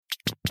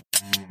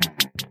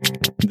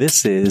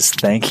this is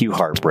Thank You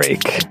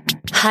Heartbreak.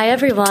 Hi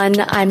everyone,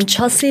 I'm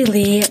Chelsea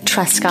Lee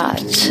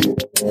Trescott.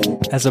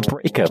 As a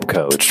breakup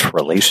coach,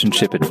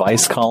 relationship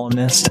advice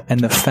columnist, and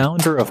the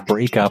founder of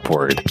Break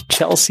Upward,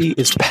 Chelsea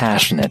is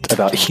passionate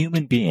about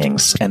human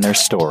beings and their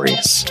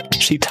stories.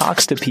 She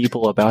talks to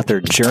people about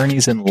their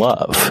journeys in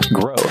love,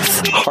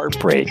 growth,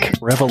 heartbreak,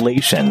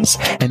 revelations,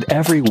 and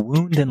every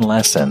wound and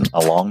lesson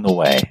along the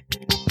way.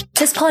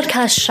 This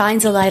podcast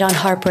shines a light on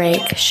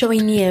heartbreak,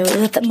 showing you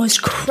that the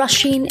most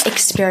crushing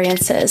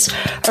experiences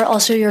are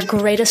also your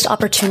greatest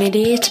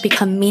opportunity to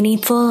become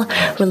meaningful,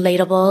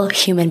 relatable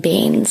human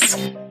beings.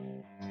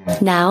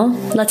 Now,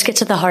 let's get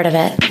to the heart of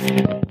it.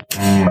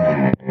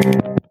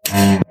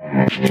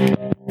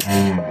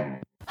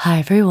 Hi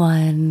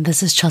everyone,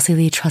 this is Chelsea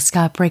Lee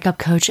Trescott, breakup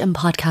coach and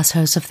podcast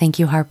host of Thank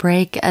You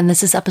Heartbreak, and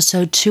this is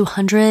episode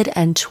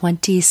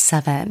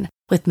 227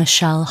 with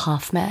Michelle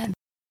Hoffmann.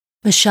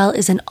 Michelle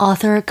is an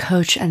author,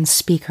 coach, and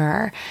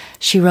speaker.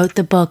 She wrote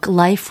the book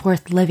Life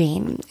Worth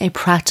Living, a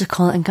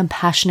practical and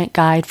compassionate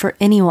guide for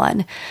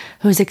anyone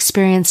who has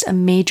experienced a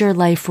major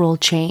life role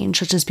change,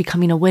 such as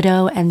becoming a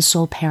widow and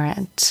sole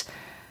parent.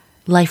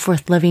 Life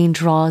Worth Living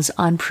draws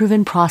on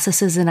proven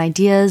processes and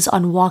ideas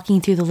on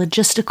walking through the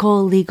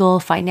logistical,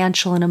 legal,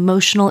 financial, and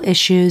emotional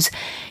issues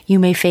you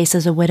may face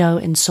as a widow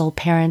and sole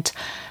parent,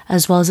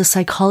 as well as the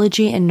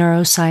psychology and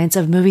neuroscience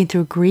of moving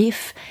through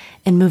grief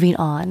and moving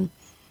on.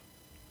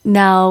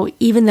 Now,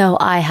 even though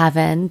I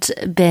haven't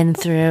been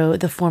through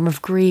the form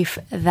of grief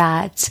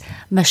that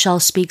Michelle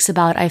speaks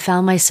about, I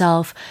found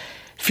myself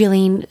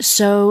feeling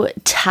so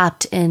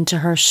tapped into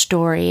her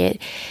story.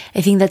 I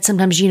think that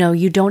sometimes,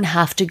 you don't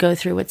have to go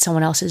through what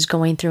someone else is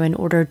going through in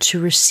order to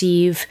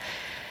receive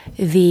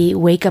the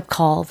wake-up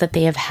call that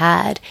they have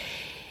had.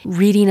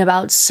 Reading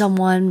about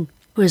someone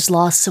who has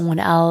lost someone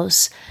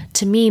else,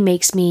 to me,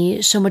 makes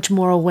me so much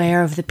more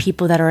aware of the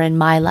people that are in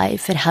my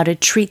life and how to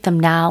treat them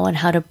now and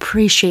how to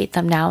appreciate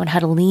them now and how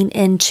to lean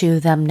into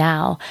them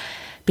now.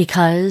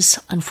 Because,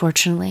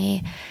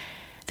 unfortunately,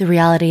 the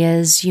reality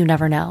is you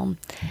never know.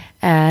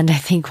 And I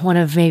think one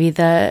of maybe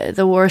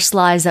the worst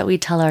lies that we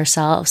tell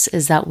ourselves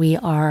is that we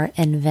are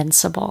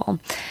invincible.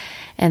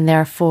 And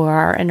therefore,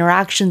 our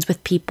interactions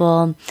with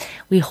people,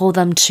 we hold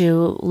them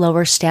to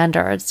lower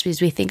standards because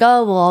we think,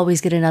 we'll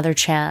always get another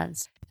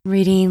chance.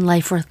 Reading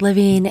Life Worth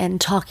Living and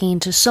talking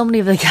to so many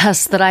of the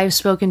guests that I've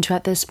spoken to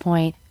at this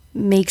point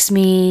makes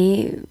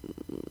me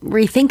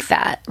rethink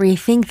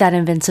that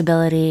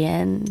invincibility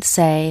and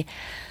say,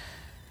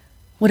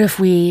 what if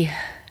we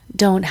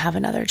don't have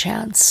another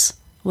chance?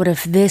 What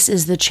if this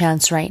is the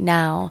chance right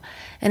now?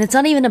 And it's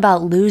not even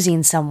about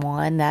losing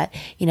someone that,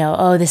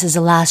 this is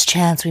the last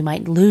chance, we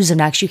might lose them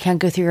next. You can't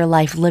go through your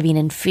life living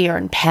in fear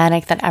and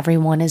panic that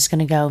everyone is going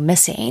to go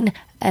missing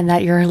and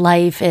that your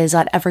life is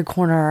at every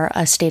corner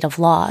a state of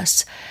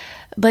loss.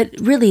 But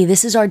really,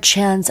 this is our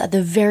chance at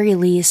the very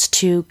least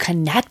to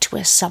connect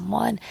with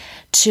someone,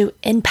 to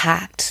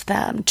impact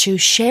them, to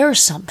share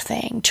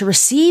something, to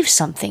receive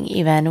something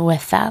even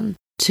with them,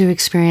 to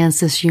experience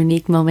this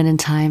unique moment in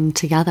time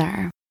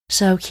together.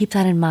 So keep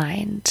that in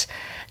mind.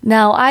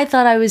 Now, I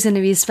thought I was going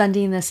to be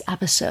spending this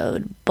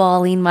episode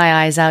bawling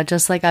my eyes out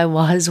just like I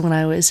was when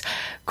I was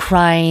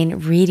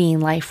crying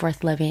reading Life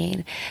Worth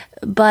Living.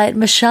 But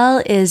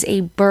Michelle is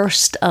a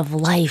burst of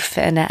life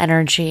and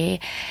energy.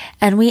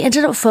 And we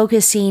ended up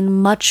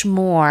focusing much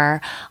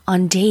more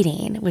on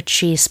dating, which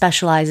she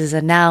specializes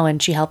in now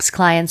and she helps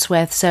clients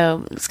with.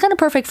 So it's kind of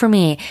perfect for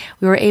me.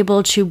 We were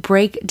able to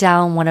break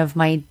down one of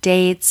my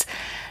dates.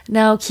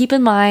 Now, keep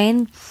in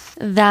mind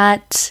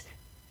that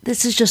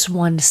this is just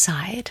one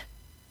side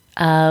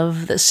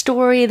of the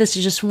story. This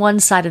is just one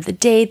side of the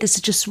date. This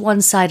is just one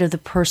side of the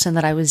person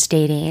that I was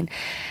dating.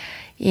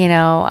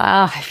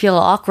 I feel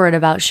awkward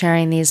about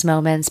sharing these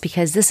moments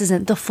because this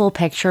isn't the full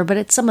picture, but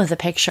it's some of the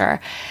picture.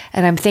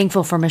 And I'm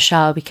thankful for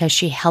Michelle because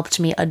she helped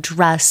me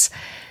address,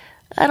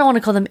 I don't want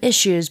to call them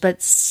issues,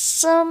 but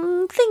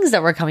some things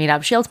that were coming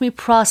up. She helped me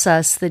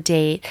process the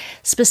date,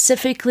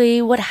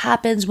 specifically what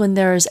happens when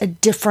there's a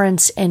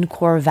difference in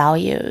core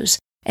values.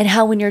 And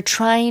how when you're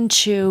trying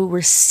to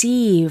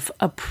receive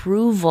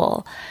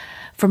approval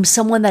from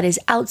someone that is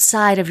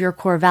outside of your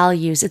core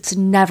values, it's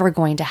never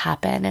going to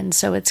happen. And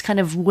so it's kind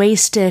of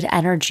wasted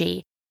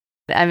energy.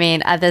 I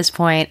mean, at this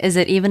point, is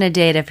it even a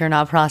date if you're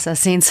not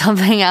processing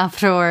something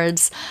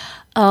afterwards?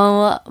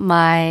 Oh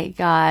my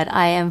God,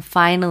 I am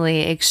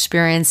finally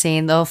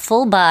experiencing the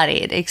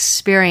full-bodied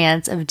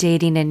experience of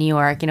dating in New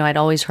York. I'd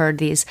always heard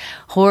these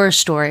horror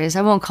stories.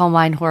 I won't call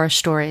mine horror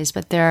stories,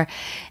 but they're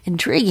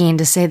intriguing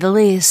to say the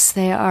least.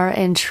 They are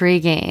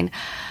intriguing.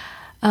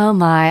 Oh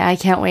my, I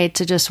can't wait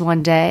to just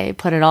one day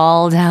put it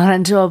all down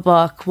into a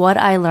book. What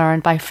I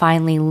learned by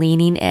finally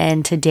leaning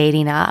into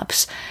dating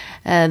apps,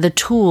 the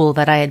tool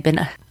that I had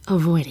been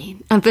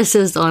avoiding.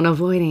 Emphasis on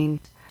avoiding.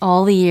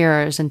 All the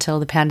years until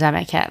the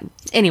pandemic hit.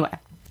 Anyway,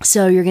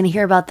 so you're going to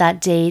hear about that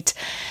date.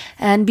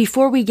 And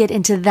before we get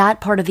into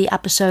that part of the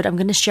episode, I'm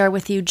going to share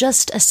with you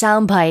just a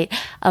soundbite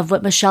of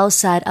what Michelle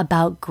said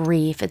about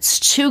grief. It's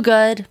too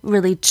good,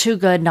 really too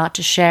good not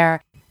to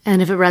share.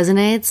 And if it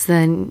resonates,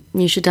 then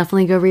you should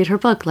definitely go read her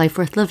book, Life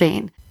Worth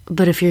Living.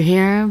 But if you're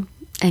here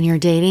and you're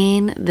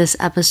dating, this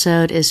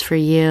episode is for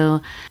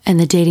you. And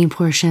the dating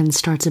portion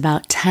starts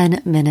about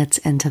 10 minutes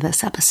into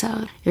this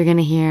episode. You're going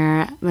to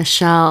hear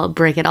Michelle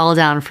break it all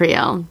down for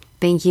you.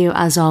 Thank you,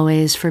 as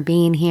always, for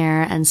being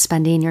here and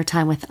spending your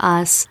time with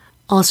us.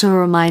 Also a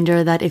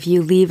reminder that if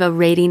you leave a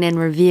rating and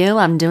review,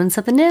 I'm doing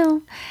something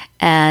new.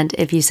 And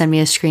if you send me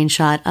a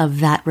screenshot of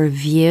that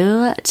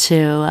review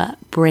to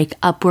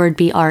breakupward,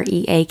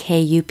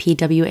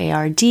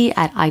 BREAKUPWARD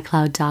at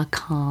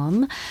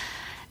iCloud.com,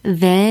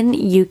 then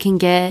you can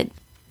get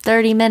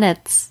 30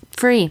 minutes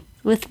free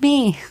with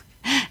me.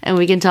 And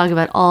we can talk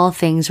about all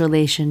things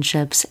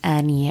relationships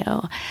and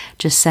you.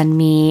 Just send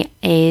me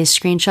a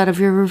screenshot of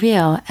your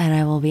review and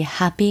I will be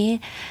happy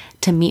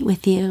to meet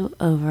with you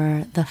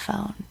over the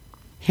phone.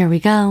 Here we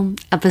go,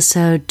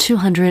 episode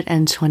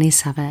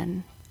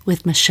 227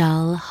 with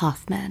Michelle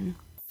Hoffmann.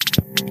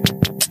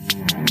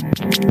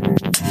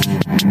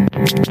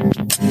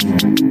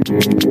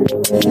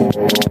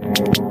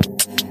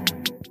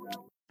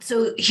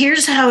 So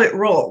here's how it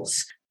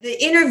rolls. The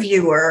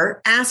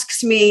interviewer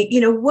asks me,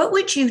 what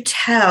would you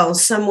tell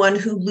someone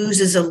who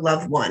loses a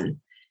loved one?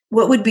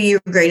 What would be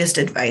your greatest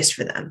advice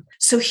for them?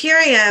 So here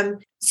I am,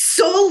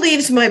 soul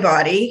leaves my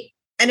body.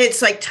 And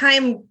it's like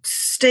time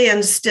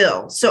stands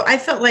still. So I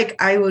felt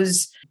like I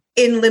was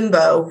in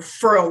limbo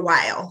for a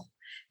while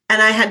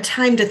and I had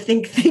time to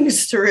think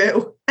things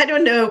through. I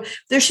don't know.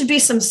 There should be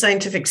some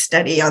scientific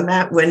study on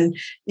that when,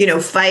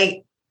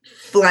 fight,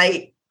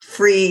 flight,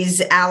 freeze,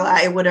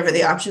 ally, whatever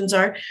the options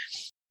are.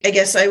 I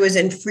guess I was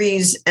in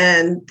freeze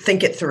and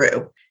think it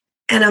through.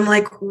 And I'm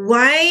like,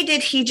 why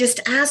did he just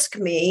ask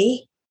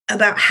me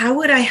about how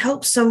would I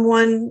help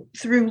someone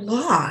through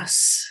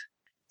loss?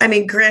 I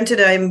mean,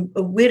 granted, I'm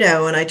a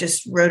widow and I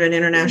just wrote an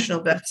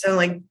international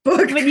best-selling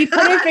book. But you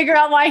couldn't figure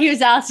out why he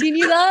was asking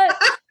you that?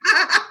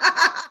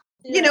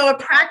 A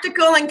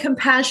practical and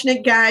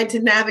compassionate guide to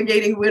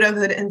navigating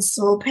widowhood and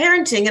soul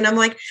parenting. And I'm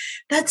like,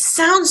 it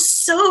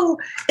sounds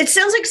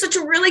like such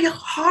a really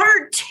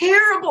hard,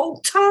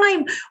 terrible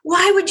time.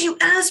 Why would you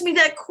ask me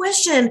that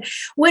question?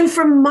 When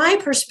from my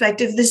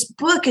perspective, this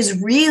book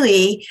is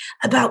really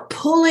about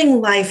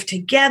pulling life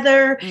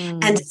together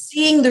and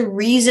seeing the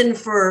reason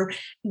for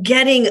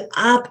getting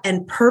up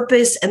and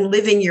purpose and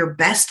living your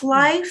best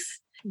life.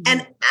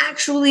 And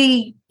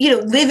actually,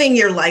 living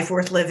your life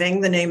worth living,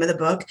 the name of the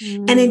book,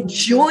 and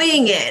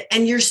enjoying it.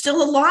 And you're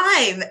still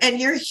alive and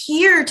you're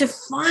here to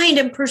find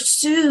and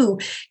pursue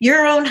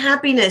your own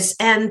happiness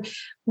and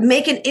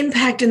make an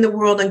impact in the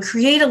world and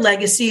create a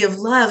legacy of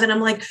love. And I'm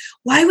like,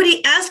 why would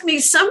he ask me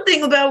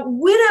something about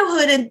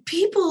widowhood and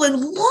people and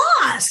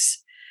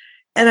loss?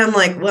 And I'm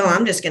like, well,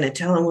 I'm just going to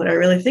tell him what I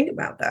really think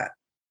about that.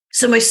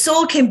 So my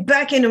soul came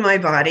back into my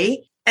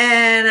body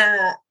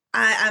and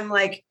I'm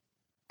like,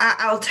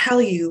 I'll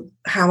tell you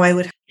how I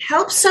would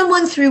help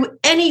someone through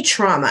any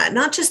trauma,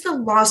 not just the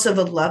loss of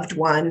a loved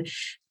one,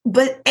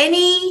 but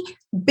any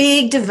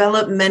big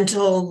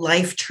developmental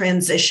life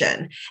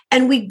transition.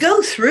 And we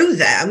go through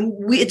them.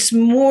 It's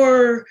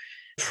more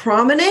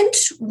prominent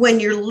when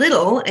you're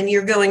little and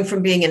you're going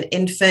from being an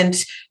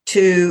infant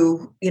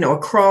to, a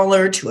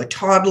crawler, to a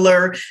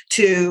toddler,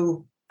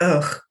 to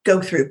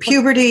go through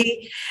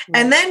puberty.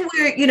 And then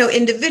we're,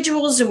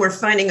 individuals and we're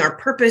finding our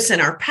purpose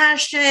and our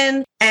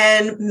passion.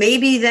 And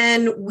maybe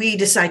then we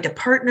decide to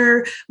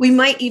partner. We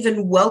might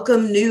even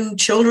welcome new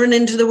children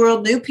into the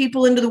world, new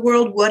people into the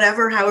world,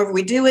 however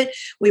we do it.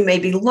 We may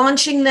be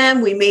launching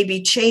them. We may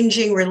be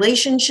changing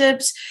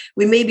relationships.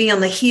 We may be on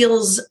the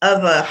heels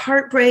of a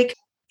heartbreak,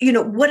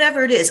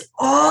 whatever it is.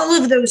 All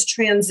of those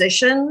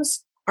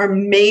transitions are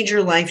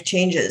major life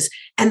changes.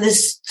 And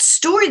this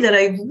story that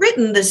I've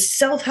written, this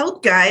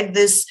self-help guide,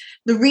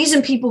 the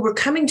reason people were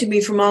coming to me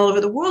from all over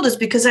the world is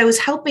because I was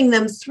helping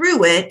them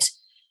through it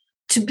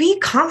to be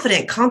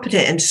confident,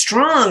 competent, and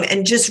strong,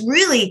 and just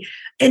really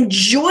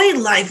enjoy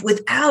life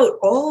without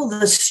all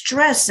the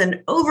stress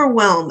and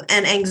overwhelm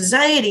and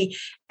anxiety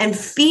and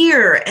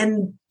fear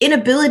and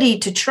inability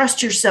to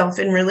trust yourself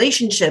in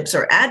relationships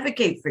or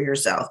advocate for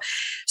yourself.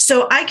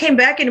 So I came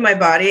back into my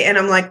body and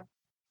I'm like,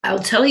 I'll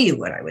tell you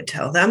what I would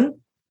tell them.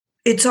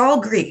 It's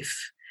all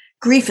grief.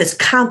 Grief is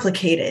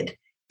complicated.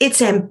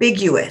 It's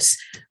ambiguous.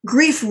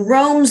 Grief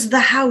roams the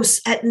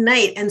house at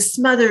night and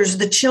smothers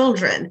the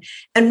children.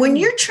 And when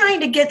you're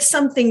trying to get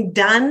something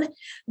done,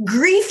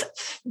 grief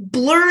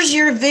blurs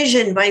your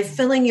vision by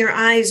filling your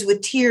eyes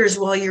with tears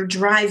while you're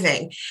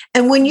driving.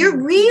 And when you're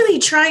really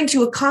trying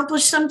to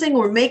accomplish something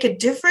or make a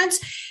difference,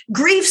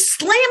 grief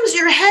slams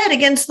your head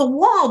against the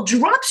wall,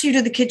 drops you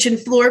to the kitchen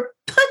floor,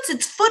 puts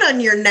its foot on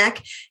your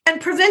neck, and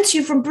prevents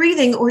you from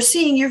breathing or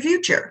seeing your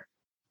future.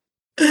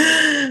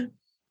 And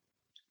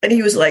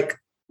he was like,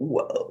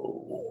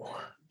 whoa.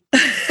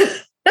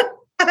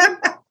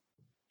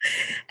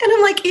 And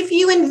I'm like, if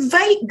you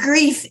invite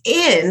grief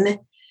in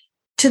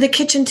to the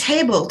kitchen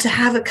table to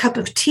have a cup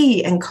of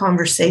tea and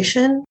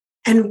conversation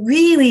and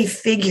really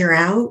figure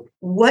out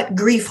what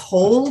grief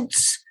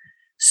holds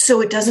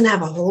so it doesn't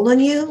have a hold on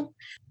you,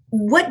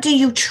 what do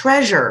you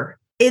treasure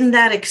in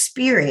that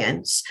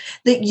experience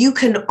that you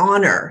can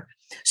honor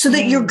so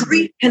that your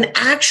grief can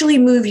actually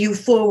move you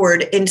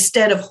forward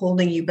instead of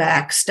holding you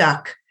back,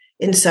 stuck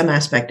in some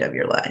aspect of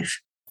your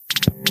life.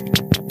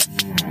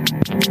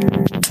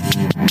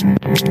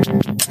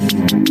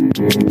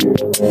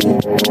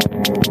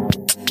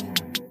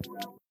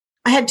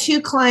 I had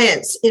 2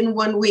 clients in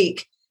 1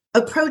 week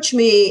approach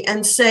me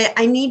and say,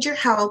 I need your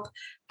help.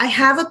 I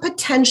have a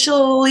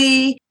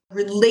potentially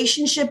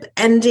relationship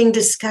ending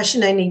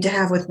discussion I need to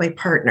have with my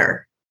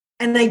partner.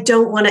 And I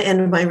don't want to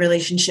end my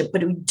relationship,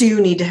 but we do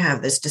need to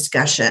have this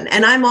discussion.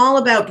 And I'm all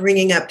about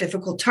bringing up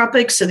difficult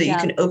topics so that you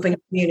can open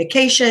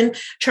communication,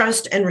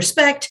 trust, and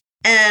respect.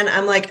 And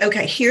I'm like,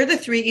 okay, here are the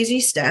 3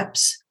 easy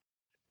steps.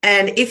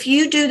 And if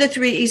you do the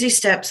 3 easy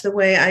steps the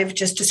way I've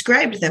just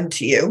described them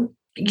to you,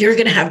 you're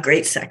going to have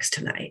great sex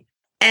tonight.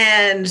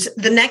 And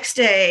the next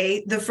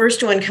day, the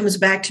first one comes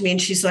back to me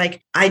and she's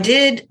like, I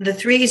did the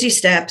 3 easy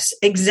steps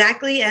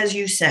exactly as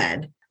you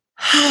said.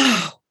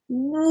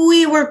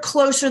 We were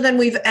closer than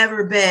we've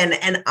ever been.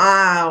 And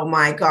oh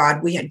my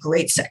God, we had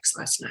great sex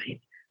last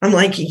night. I'm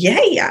like,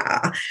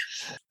 yeah.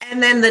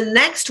 And then the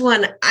next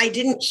one, I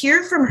didn't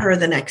hear from her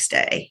the next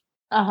day.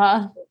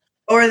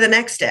 Or the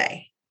next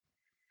day.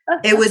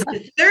 It was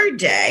the 3rd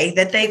day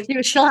that you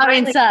were still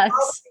having sex.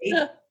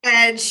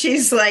 And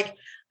she's like,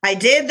 I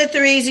did the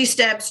 3 easy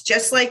steps,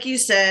 just like you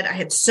said. I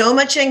had so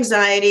much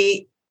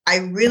anxiety. I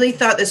really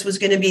thought this was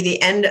going to be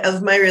the end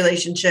of my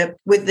relationship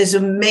with this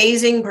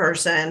amazing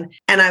person.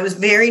 And I was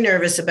very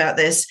nervous about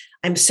this.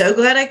 I'm so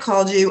glad I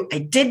called you. I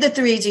did the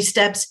 3 easy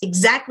steps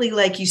exactly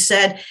like you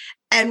said.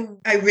 And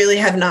I really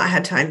have not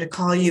had time to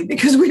call you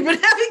because we've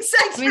been having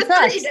sex for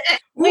 3 days.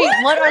 Wait,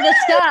 what are the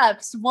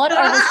steps? What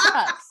are the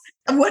steps?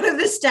 What are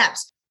the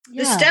steps?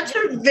 The steps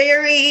are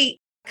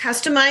very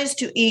customized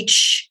to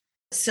each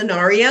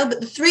scenario,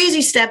 but the 3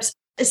 easy steps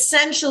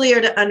essentially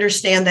are to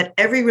understand that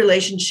every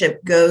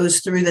relationship goes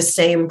through the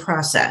same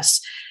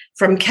process,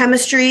 from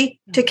chemistry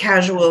to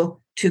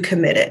casual to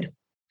committed.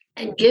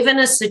 And given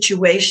a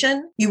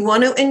situation, you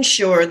want to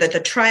ensure that the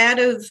triad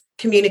of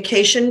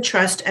communication,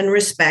 trust, and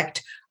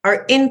respect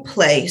are in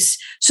place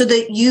so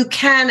that you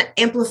can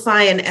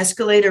amplify and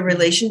escalate a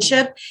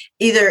relationship.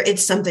 Either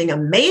it's something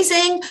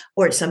amazing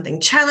or it's something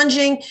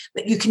challenging,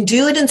 but you can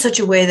do it in such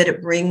a way that it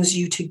brings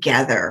you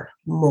together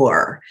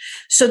more.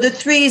 So the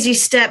 3 easy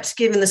steps,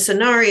 given the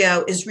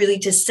scenario, is really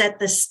to set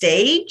the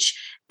stage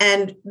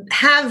and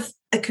have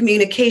a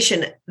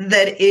communication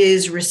that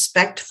is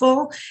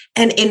respectful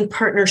and in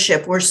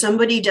partnership, where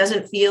somebody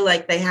doesn't feel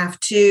like they have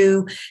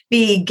to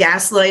be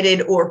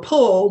gaslighted or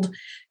pulled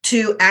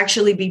to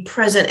actually be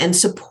present and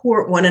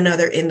support one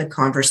another in the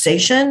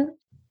conversation.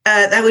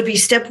 That would be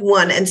step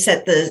 1, and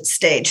set the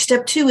stage.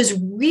 Step 2 is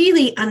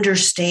really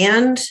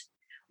understand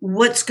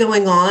what's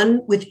going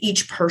on with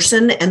each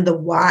person and the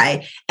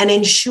why, and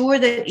ensure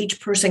that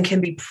each person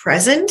can be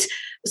present.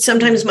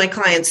 Sometimes my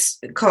clients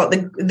call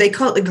it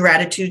the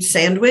gratitude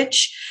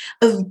sandwich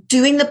of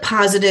doing the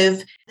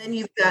positive. Then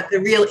you've got the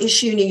real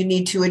issue you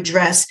need to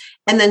address,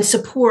 and then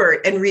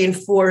support and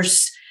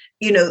reinforce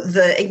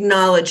the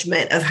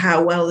acknowledgement of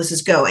how well this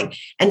is going.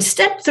 And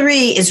step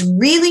 3 is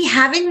really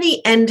having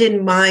the end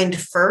in mind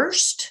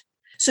first.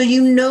 So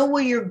you know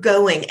where you're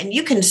going, and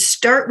you can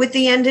start with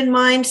the end in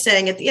mind,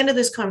 saying at the end of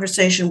this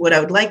conversation, what I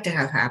would like to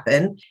have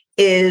happen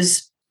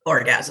is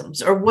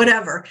orgasms or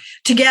whatever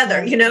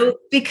together,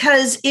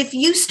 because if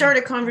you start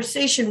a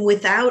conversation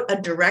without a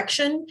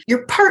direction,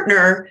 your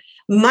partner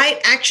might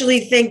actually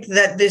think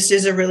that this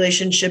is a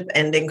relationship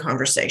ending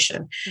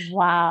conversation.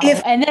 Wow.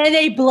 And then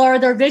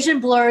their vision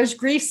blurs,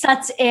 grief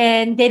sets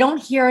in, they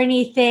don't hear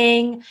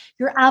anything.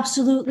 You're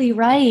absolutely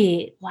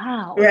right.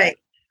 Wow. Right.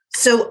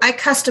 So I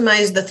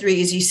customize the 3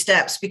 easy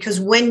steps, because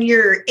when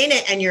you're in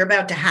it and you're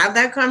about to have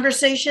that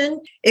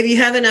conversation, if you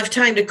have enough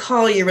time to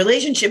call your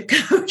relationship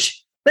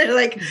coach, they're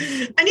like,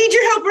 I need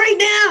your help right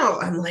now.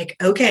 I'm like,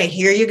 okay,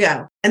 here you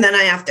go. And then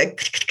I have to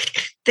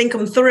think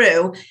them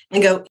through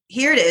and go,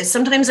 here it is.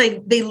 Sometimes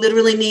they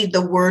literally need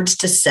the words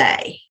to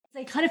say.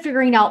 They kind of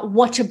figuring out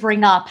what to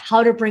bring up,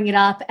 how to bring it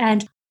up.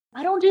 And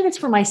I don't do this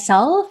for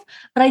myself,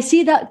 but I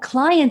see that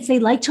clients, they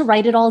like to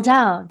write it all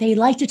down. They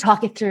like to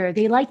talk it through.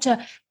 They like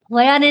to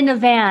plan in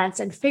advance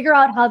and figure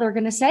out how they're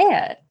going to say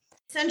it.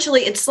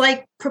 Essentially, it's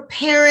like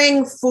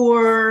preparing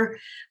for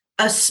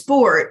a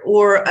sport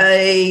or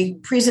a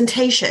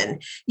presentation.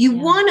 You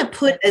want to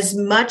put as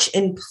much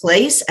in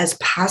place as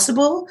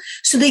possible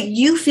so that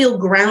you feel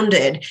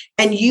grounded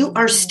and you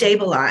are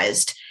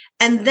stabilized.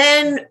 And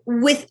then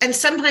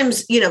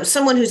sometimes,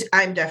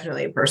 I'm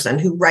definitely a person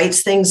who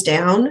writes things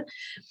down.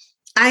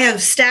 I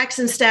have stacks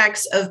and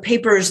stacks of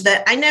papers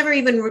that I never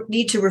even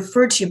need to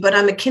refer to, but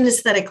I'm a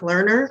kinesthetic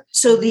learner.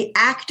 So the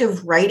act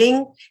of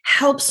writing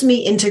helps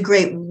me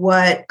integrate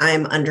what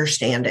I'm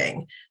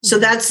understanding. So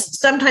that's,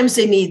 sometimes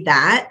they need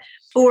that,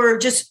 or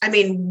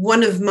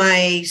one of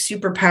my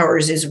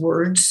superpowers is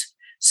words.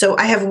 So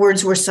I have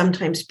words where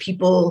sometimes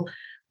people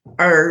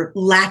are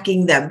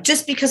lacking them,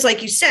 just because,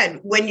 like you said,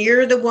 when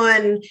you're the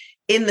one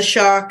in the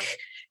shock,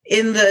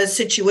 in the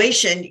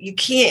situation, you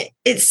can't,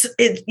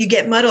 you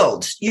get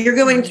muddled. You're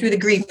going through the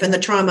grief and the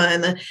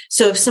trauma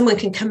so if someone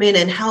can come in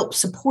and help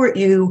support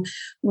you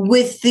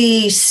with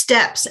the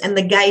steps and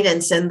the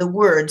guidance and the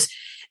words,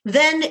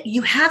 then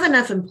you have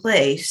enough in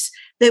place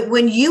that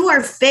when you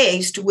are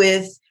faced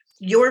with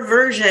your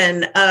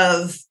version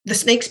of the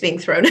snakes being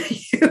thrown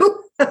at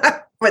you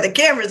or the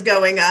cameras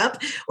going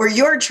up or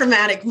your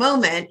traumatic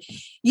moment,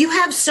 you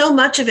have so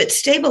much of it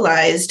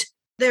stabilized.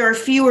 There are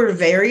fewer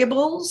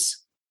variables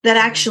that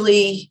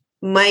actually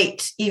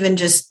might even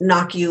just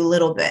knock you a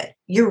little bit.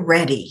 You're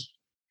ready.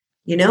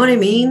 You know what I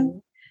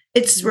mean?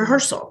 It's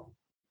rehearsal.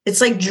 It's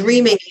like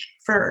dreaming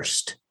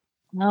first.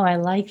 Oh, I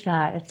like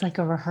that. It's like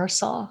a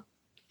rehearsal.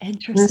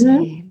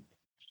 Interesting.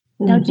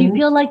 Now, do you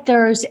feel like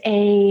there's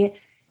a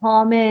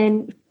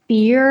common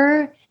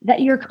fear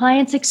that your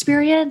clients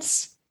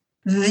experience?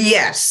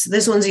 Yes.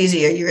 This one's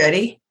easy. Are you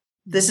ready?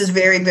 This is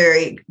very,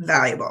 very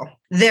valuable.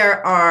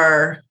 There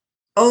are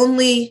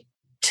only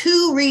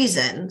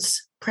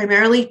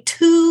primarily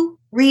two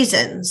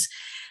reasons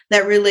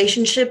that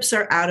relationships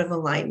are out of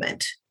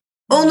alignment.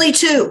 Only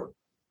two.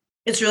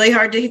 It's really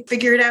hard to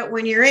figure it out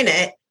when you're in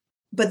it,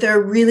 but there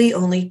are really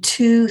only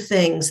two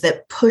things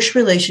that push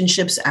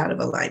relationships out of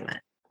alignment.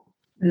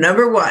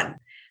 Number one,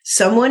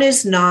 someone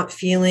is not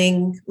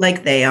feeling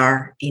like they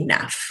are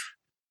enough.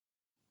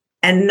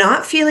 And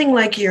not feeling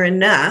like you're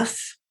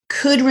enough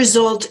could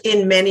result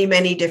in many,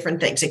 many different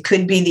things. It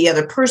could be the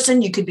other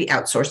person. You could be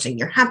outsourcing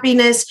your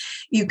happiness.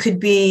 You could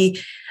be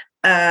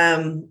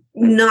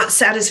not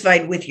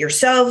satisfied with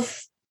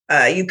yourself.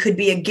 You could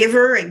be a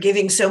giver and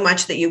giving so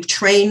much that you've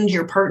trained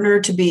your partner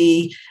to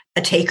be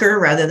a taker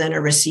rather than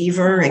a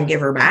receiver and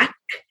giver back.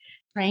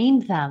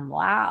 Trained them.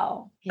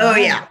 Wow.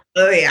 Yeah.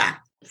 Oh, yeah.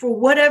 For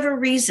whatever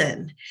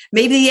reason,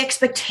 maybe the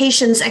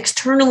expectations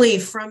externally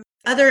from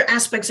other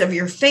aspects of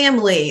your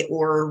family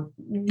or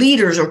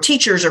leaders or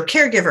teachers or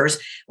caregivers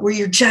where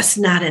you're just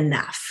not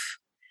enough.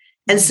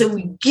 And so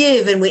we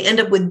give and we end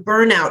up with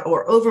burnout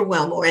or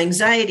overwhelm or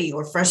anxiety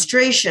or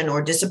frustration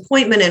or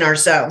disappointment in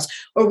ourselves,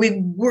 or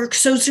we work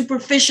so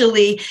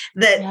superficially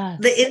that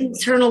the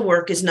internal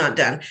work is not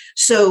done.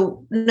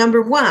 So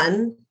number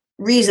one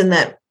reason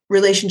that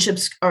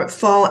relationships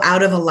fall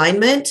out of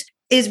alignment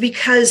is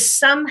because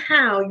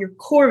somehow your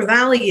core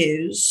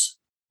values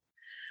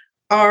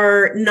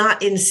are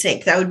not in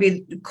sync. That would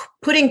be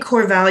putting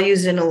core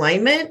values in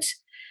alignment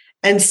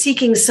and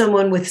seeking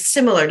someone with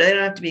similar, they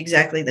don't have to be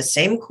exactly the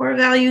same core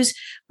values,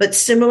 but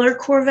similar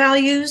core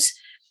values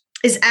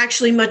is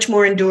actually much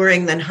more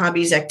enduring than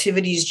hobbies,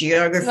 activities,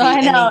 geography.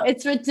 I know,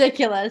 it's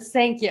ridiculous.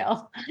 Thank you.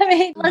 I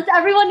mean,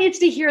 everyone needs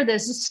to hear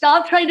this. Just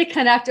stop trying to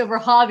connect over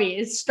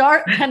hobbies.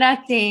 Start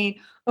connecting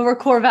over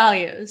core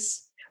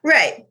values.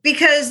 Right.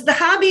 Because the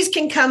hobbies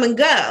can come and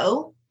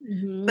go,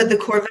 but the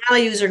core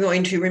values are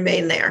going to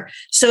remain there.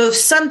 So if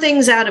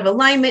something's out of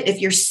alignment,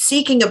 if you're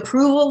seeking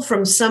approval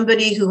from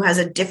somebody who has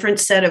a different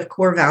set of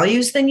core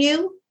values than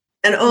you,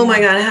 and oh my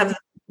God, I have the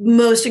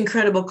most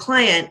incredible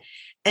client,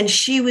 and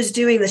she was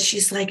doing this.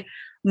 She's like,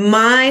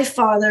 my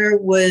father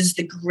was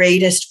the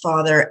greatest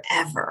father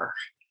ever.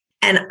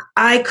 And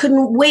I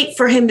couldn't wait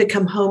for him to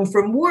come home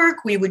from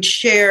work. We would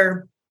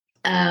share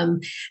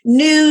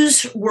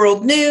news,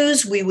 world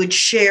news. We would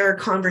share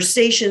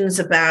conversations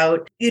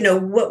about,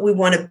 what we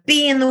want to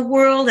be in the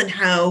world and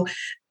how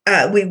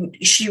we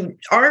would shoot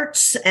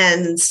arts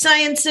and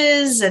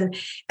sciences. And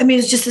I mean,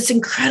 it's just this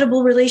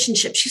incredible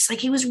relationship. She's like,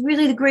 he was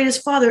really the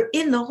greatest father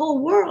in the whole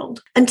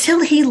world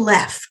until he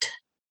left.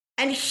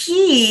 And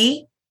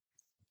he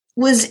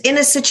was in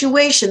a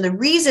situation. The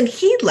reason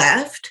he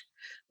left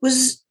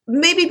was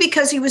maybe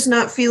because he was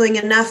not feeling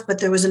enough, but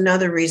there was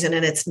another reason.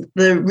 And it's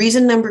the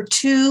reason number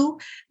two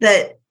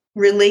that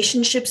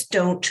relationships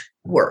don't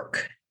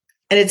work.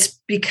 And it's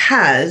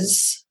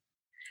because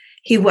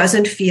he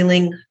wasn't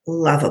feeling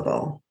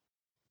lovable.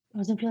 He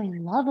wasn't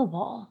feeling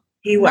lovable.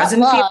 He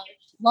wasn't feeling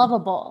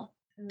lovable.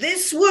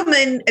 This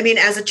woman, I mean,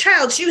 as a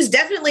child, she was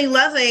definitely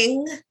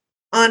loving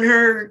on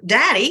her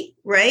daddy,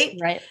 right?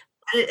 Right.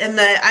 And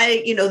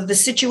the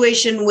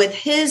situation with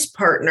his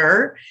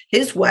partner,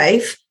 his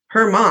wife,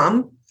 her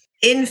mom,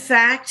 in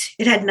fact,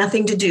 it had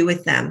nothing to do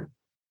with them.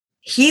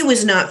 He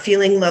was not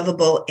feeling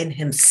lovable in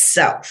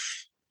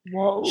himself.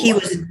 Whoa. He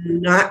was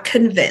not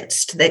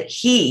convinced that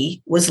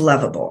he was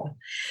lovable.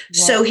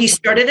 Whoa. So he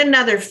started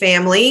another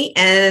family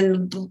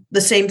and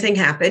the same thing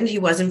happened. He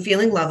wasn't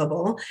feeling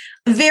lovable.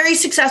 Very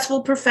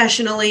successful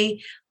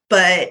professionally,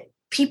 but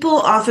people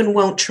often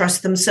won't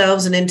trust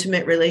themselves in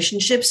intimate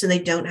relationships and they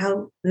don't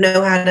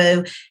know how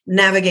to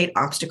navigate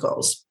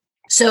obstacles.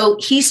 So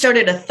he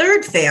started a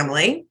third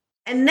family.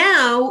 And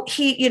now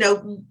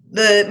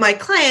my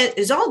client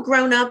is all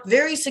grown up,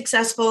 very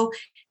successful.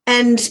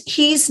 And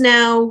he's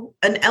now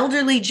an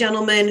elderly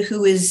gentleman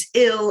who is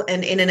ill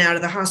and in and out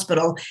of the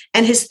hospital.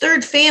 And his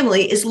third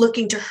family is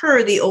looking to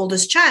her, the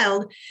oldest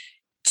child,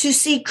 to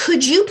see,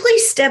 could you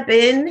please step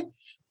in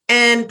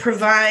and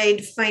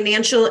provide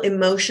financial,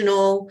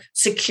 emotional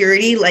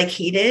security like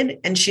he did?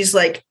 And she's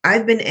like,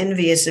 I've been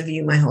envious of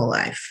you my whole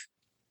life.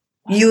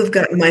 You have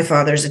gotten my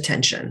father's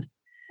attention.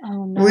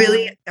 Oh, no.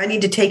 Really, I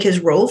need to take his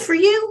role for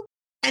you?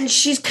 And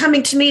she's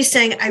coming to me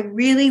saying, I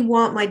really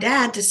want my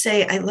dad to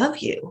say, I love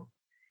you.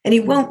 And he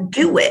won't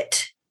do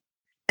it.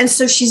 And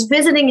so she's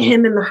visiting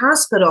him in the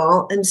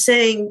hospital and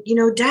saying,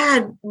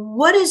 Dad,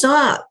 what is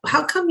up?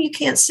 How come you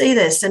can't say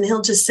this? And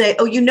he'll just say,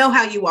 oh, you know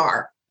how you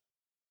are.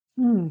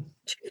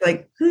 She's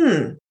like,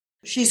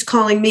 She's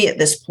calling me at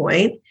this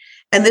point.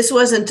 And this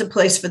wasn't a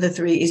place for the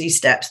 3 easy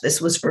steps. This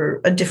was for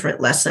a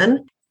different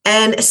lesson.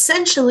 And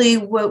essentially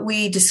what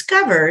we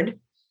discovered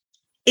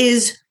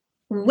is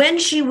when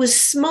she was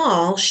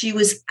small, she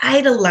was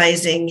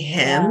idolizing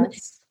him.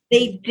 Yes.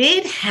 They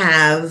did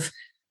have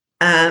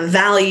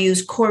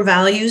values, core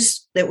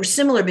values that were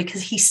similar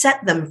because he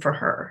set them for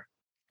her.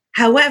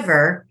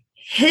 However,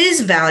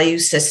 his value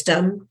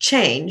system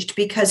changed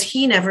because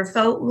he never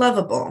felt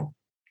lovable.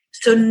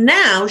 So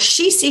now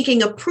she's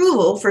seeking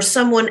approval for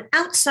someone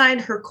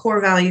outside her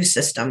core value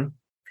system.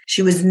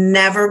 She was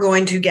never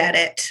going to get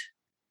it.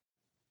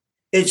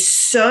 It's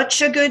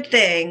such a good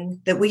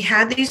thing that we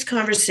had these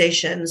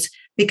conversations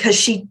because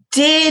she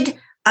did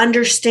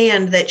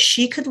understand that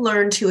she could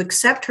learn to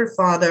accept her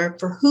father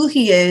for who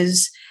he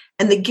is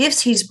and the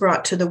gifts he's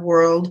brought to the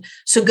world.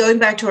 So going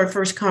back to our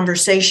first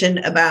conversation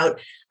about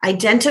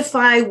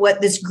identify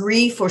what this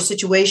grief or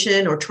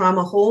situation or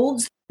trauma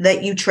holds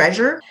that you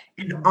treasure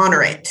and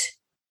honor it.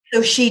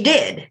 So she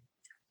did.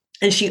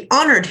 And she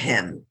honored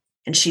him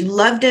and she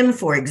loved him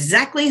for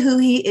exactly who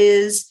he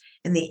is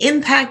and the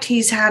impact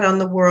he's had on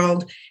the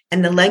world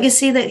and the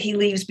legacy that he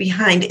leaves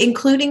behind,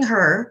 including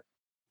her.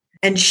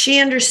 And she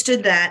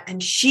understood that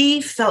and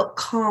she felt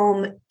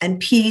calm and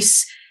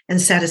peace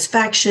and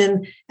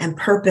satisfaction and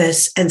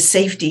purpose and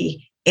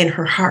safety in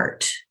her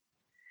heart.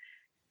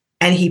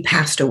 And he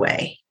passed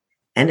away.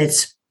 And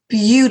it's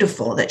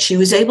beautiful that she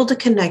was able to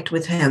connect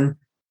with him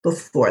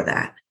before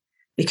that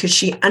because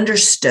she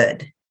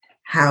understood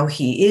how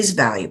he is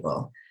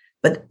valuable,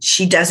 but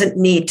she doesn't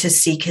need to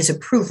seek his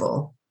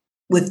approval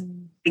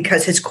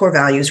because his core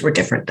values were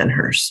different than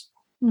hers.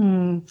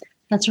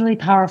 That's really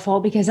powerful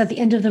because at the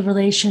end of the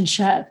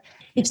relationship,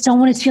 if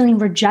someone is feeling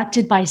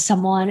rejected by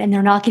someone and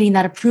they're not getting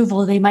that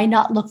approval, they might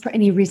not look for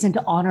any reason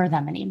to honor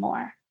them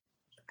anymore.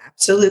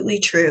 Absolutely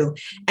true.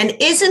 And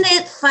isn't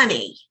it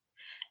funny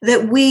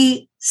that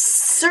we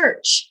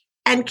search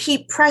and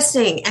keep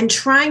pressing and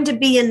trying to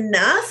be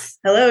enough?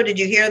 Hello, did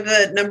you hear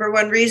the number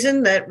one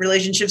reason that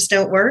relationships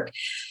don't work?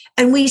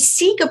 And we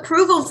seek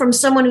approval from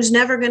someone who's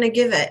never going to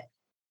give it.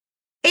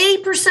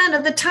 80%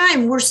 of the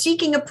time, we're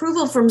seeking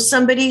approval from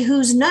somebody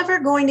who's never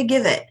going to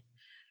give it.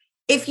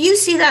 If you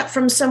see that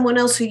from someone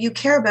else who you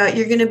care about,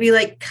 you're going to be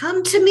like,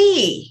 come to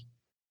me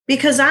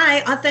because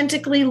I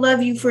authentically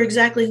love you for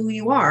exactly who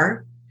you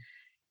are.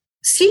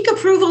 Seek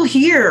approval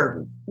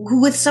here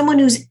with someone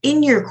who's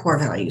in your core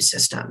value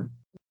system.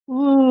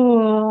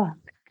 Oh,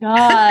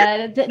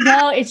 God.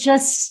 No,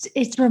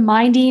 it's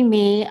reminding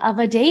me of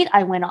a date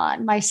I went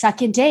on, my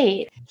second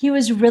date. He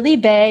was really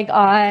big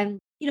on,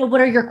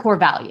 what are your core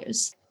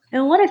values?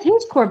 And one of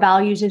his core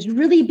values is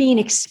really being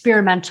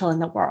experimental in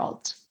the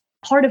world.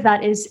 Part of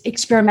that is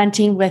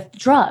experimenting with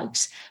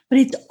drugs, but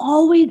it's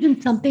always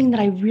been something that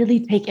I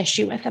really take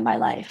issue with in my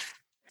life.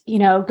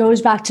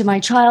 Goes back to my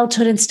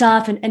childhood and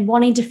stuff and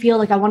wanting to feel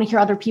like I want to hear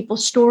other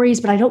people's stories,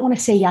 but I don't want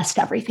to say yes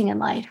to everything in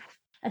life.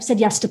 I've said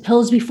yes to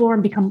pills before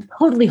and become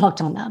totally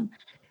hooked on them.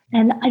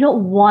 And I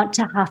don't want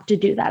to have to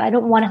do that. I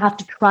don't want to have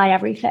to try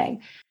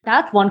everything.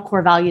 That's one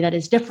core value that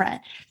is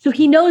different. So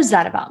he knows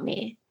that about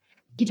me.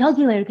 He tells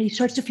me later that he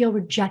starts to feel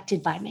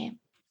rejected by me.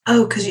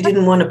 Oh, because you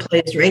didn't want to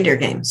play his reindeer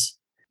games.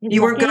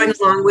 You weren't going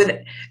along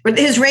with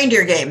his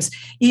reindeer games.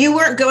 You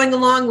weren't going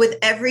along with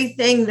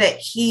everything that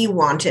he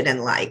wanted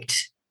and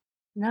liked.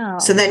 No.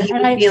 So then he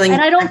was feeling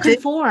and I don't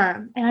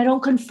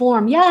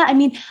conform. Yeah. I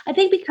mean, I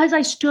think because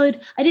I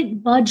didn't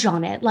budge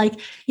on it. Like,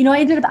 I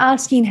ended up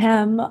asking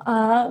him,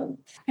 I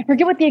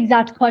forget what the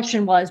exact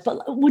question was,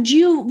 but would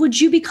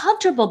you be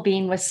comfortable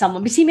being with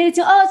someone? Because he made it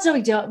to, it's no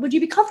big deal. Would you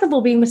be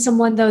comfortable being with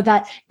someone though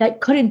that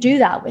couldn't do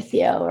that with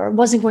you or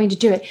wasn't going to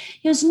do it?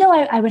 He goes, no,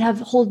 I would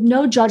hold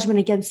no judgment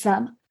against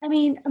them. I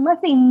mean, unless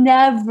they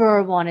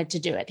never wanted to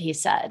do it, he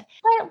said.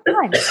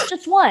 Once,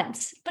 just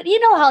once. But you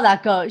know how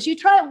that goes. You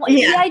try it.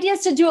 Yeah. The idea is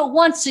to do it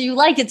once so you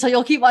like it, so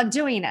you'll keep on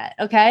doing it.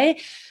 Okay.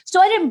 So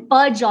I didn't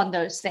budge on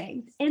those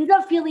things. Ended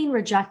up feeling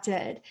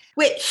rejected.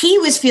 Wait, he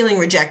was feeling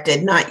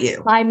rejected, not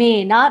you. By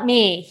me, not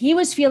me. He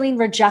was feeling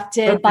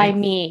rejected by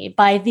me,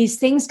 by these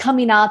things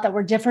coming out that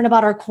were different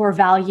about our core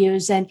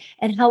values and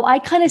how I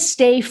kind of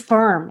stay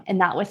firm in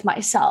that with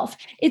myself.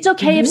 It's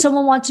okay if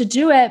someone wants to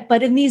do it,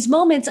 but in these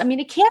moments, I mean,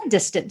 it can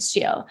distance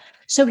you.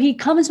 So he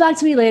comes back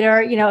to me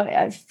later, maybe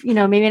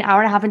an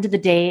hour and a half into the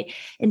date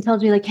and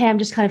tells me like, hey, I'm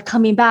just kind of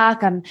coming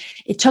back.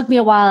 It took me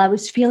a while. I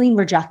was feeling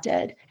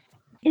rejected.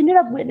 Ended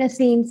up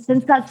witnessing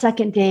since that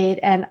second date,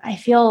 and I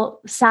feel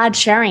sad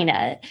sharing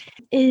it,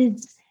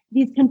 is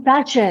these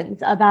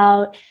confessions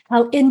about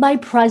how in my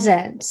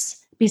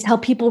presence, because how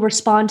people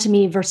respond to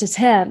me versus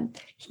him,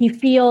 he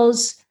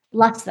feels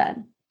less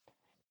than.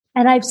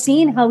 And I've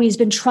seen how he's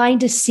been trying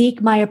to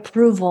seek my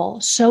approval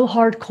so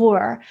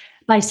hardcore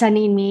by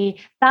sending me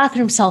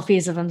bathroom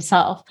selfies of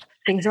himself,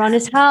 things around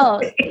his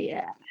house.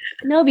 Yeah.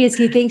 No, because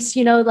he thinks,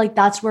 like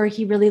that's where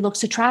he really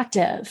looks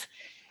attractive.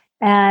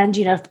 And,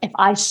 if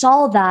I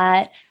saw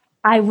that,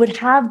 I would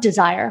have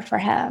desire for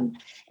him.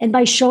 And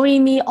by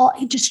showing me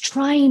just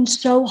trying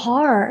so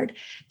hard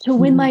to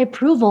win my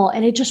approval.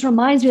 And it just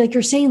reminds me, like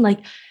you're saying,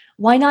 like,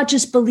 why not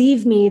just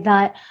believe me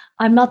that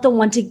I'm not the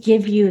one to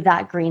give you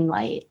that green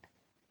light?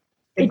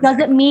 Exactly. It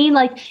doesn't mean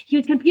like he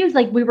was confused,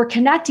 like we were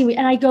connecting.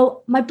 And I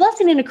go, my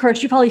blessing and a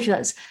curse, you probably feel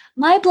this.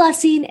 My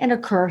blessing and a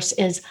curse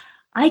is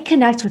I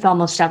connect with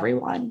almost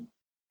everyone.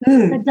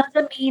 That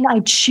doesn't mean I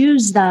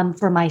choose them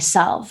for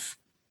myself.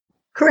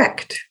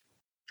 Correct.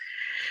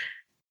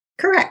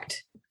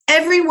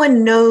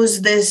 Everyone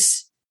knows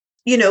this,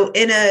 in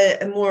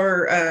a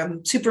more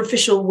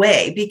superficial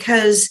way,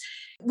 because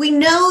we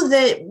know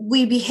that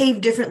we behave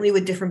differently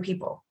with different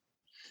people.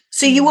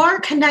 So you are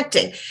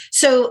connecting.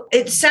 So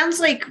it sounds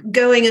like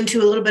going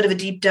into a little bit of a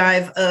deep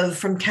dive of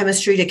from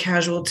chemistry to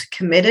casual to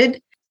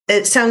committed.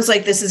 It sounds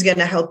like this is going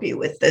to help you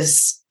with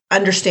this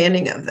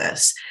understanding of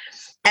this.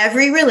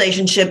 Every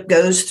relationship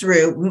goes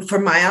through,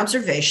 from my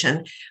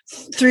observation,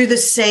 through the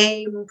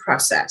same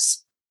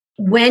process.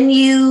 When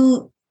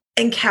you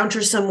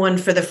encounter someone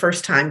for the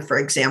first time, for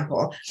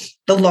example,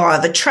 the law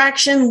of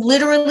attraction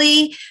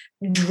literally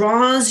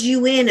draws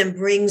you in and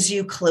brings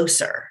you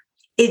closer.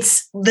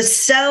 It's the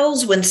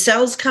cells, when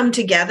cells come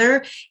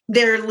together,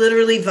 they're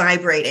literally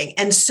vibrating.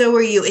 And so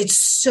are you. It's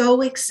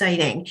so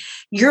exciting.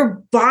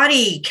 Your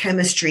body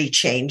chemistry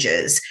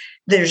changes.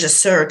 There's a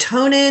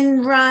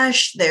serotonin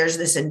rush. There's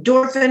this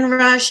endorphin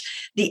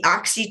rush, the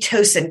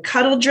oxytocin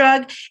cuddle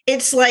drug.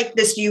 It's like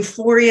this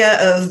euphoria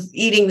of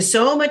eating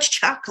so much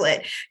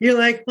chocolate. You're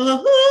like,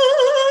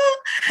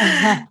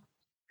 and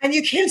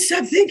you can't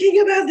stop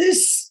thinking about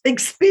this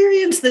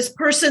experience, this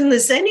person,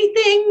 this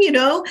anything,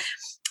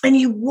 and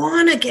you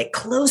want to get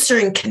closer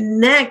and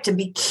connect and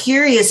be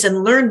curious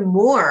and learn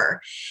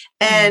more.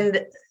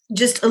 And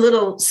just a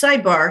little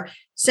sidebar,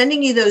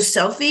 sending you those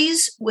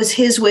selfies was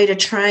his way to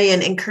try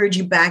and encourage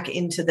you back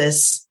into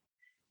this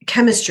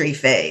chemistry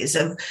phase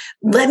of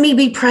let me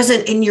be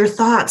present in your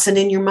thoughts and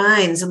in your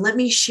minds, and let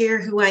me share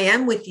who I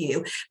am with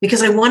you,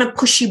 because I want to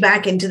push you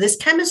back into this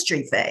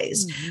chemistry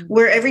phase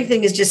where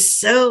everything is just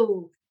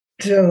so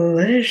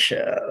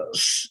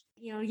delicious.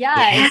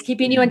 It's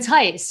keeping you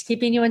enticed.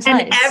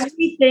 And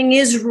everything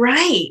is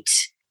right.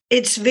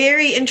 It's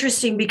very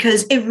interesting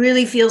because it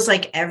really feels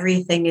like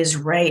everything is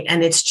right.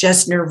 And it's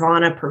just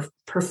nirvana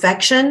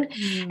perfection.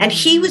 And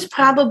he was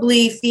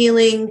probably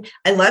feeling,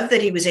 I love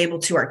that he was able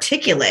to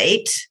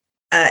articulate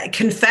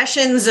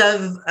confessions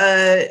of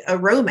a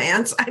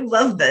romance. I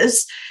love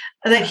this,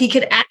 that he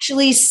could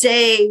actually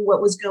say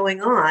what was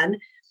going on.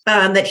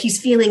 That he's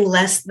feeling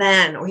less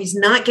than, or he's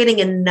not getting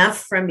enough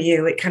from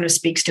you. It kind of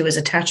speaks to his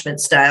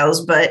attachment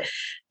styles, but,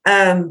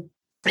 and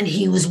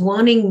he was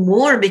wanting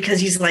more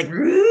because he's like,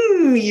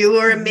 you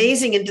are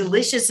amazing and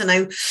delicious, and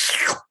I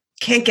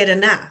can't get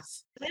enough.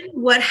 Then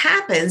what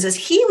happens is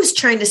he was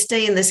trying to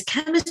stay in this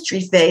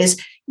chemistry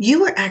phase.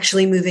 You were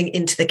actually moving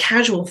into the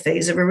casual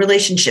phase of a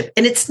relationship,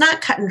 and it's not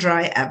cut and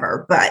dry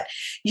ever, but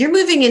you're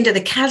moving into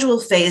the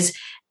casual phase,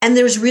 and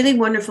there's really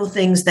wonderful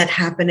things that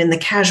happen in the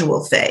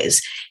casual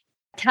phase.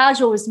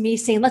 Casual was me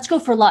saying, let's go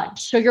for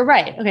lunch. So you're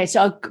right. Okay.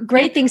 So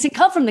great things that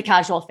come from the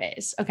casual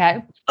phase.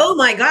 Okay. Oh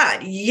my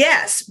God.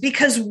 Yes.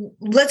 Because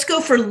let's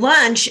go for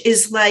lunch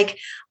is like,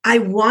 I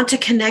want to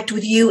connect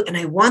with you and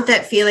I want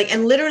that feeling.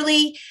 And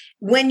literally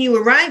when you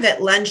arrive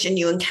at lunch and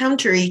you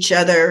encounter each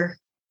other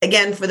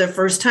again for the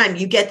first time,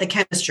 you get the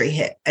chemistry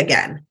hit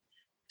again.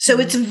 So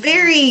it's a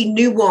very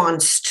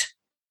nuanced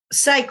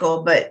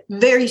cycle, but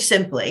very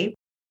simply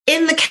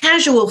in the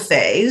casual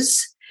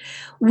phase,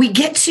 we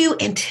get to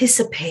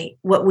anticipate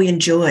what we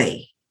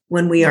enjoy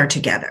when we are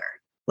together.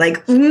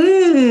 Like,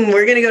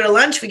 we're going to go to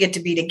lunch. We get to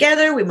be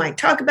together. We might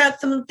talk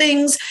about some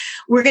things.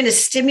 We're going to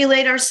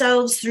stimulate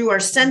ourselves through our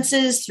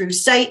senses, through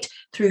sight,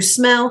 through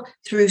smell,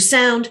 through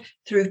sound,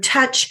 through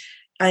touch.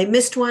 I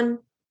missed one.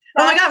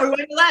 Oh my God, we're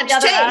going to lunch.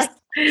 Chase,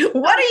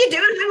 what are you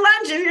doing for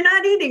lunch if you're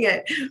not eating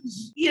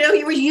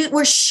it?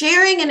 We're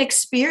sharing an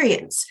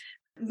experience.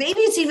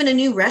 Maybe it's even a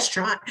new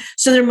restaurant.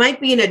 So there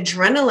might be an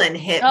adrenaline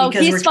hit. Oh,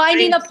 because he's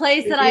finding a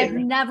place that I've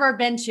never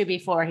been to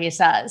before, he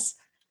says.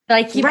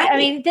 Like,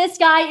 this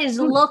guy is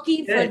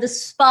looking for the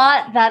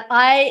spot that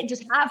I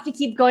just have to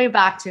keep going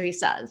back to, he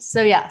says.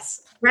 So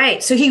yes.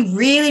 Right. So he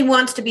really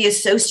wants to be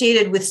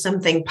associated with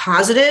something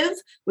positive,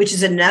 which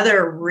is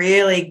another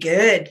really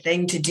good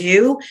thing to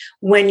do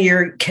when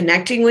you're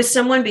connecting with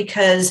someone,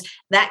 because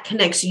that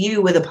connects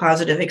you with a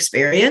positive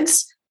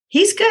experience.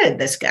 He's good,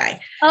 this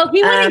guy. Oh,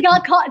 he went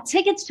and got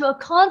tickets to a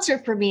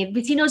concert for me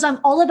because he knows I'm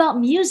all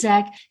about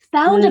music,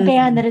 found a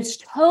band that is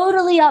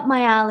totally up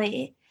my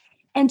alley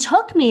and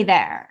took me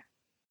there.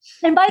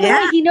 And by the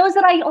way, he knows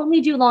that I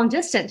only do long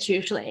distance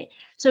usually.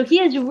 So he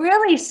is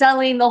really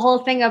selling the whole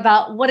thing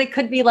about what it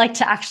could be like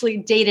to actually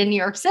date in New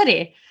York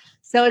City.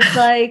 So it's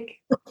like,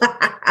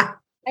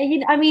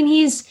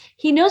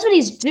 he knows what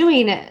he's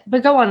doing.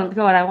 But go on.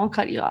 I won't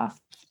cut you off.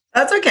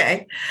 That's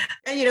okay.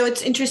 And,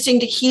 it's interesting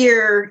to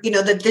hear,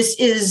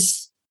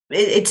 that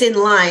it's in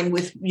line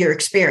with your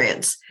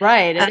experience.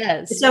 Right. It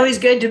is. It's always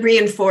good to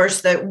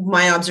reinforce that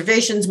my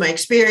observations, my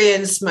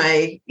experience,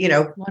 my,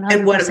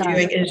 and what I'm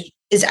doing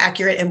is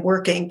accurate and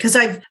working. Because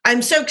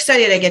I'm so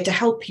excited I get to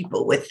help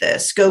people with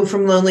this, go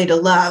from lonely to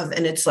love.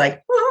 And it's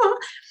like, oh.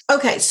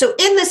 Okay. So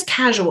in this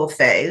casual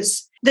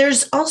phase,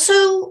 there's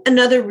also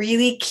another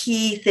really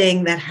key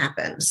thing that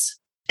happens.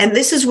 And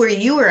this is where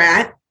you were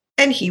at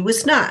and he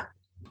was not.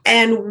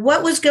 And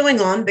what was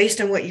going on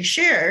based on what you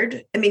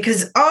shared? I mean,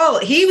 because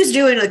he was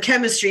doing a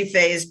chemistry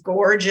phase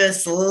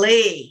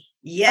gorgeously.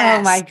 Yes.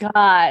 Oh my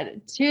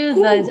God. To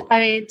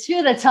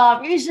the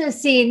top. You should have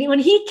seen when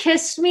he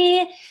kissed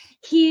me.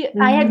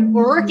 I had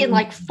work in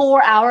like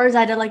 4 hours.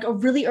 I had like a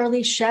really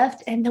early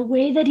shift, and the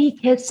way that he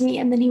kissed me,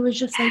 and then he was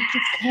just like,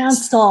 just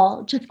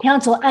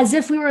cancel, as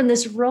if we were in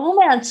this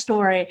romance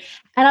story.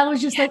 And I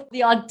was just like,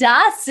 the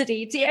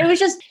audacity. It was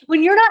just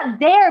when you're not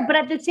there, but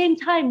at the same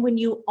time, when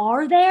you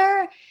are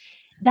there,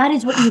 that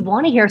is what you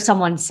want to hear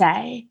someone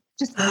say.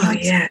 Just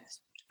yes.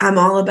 I'm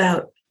all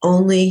about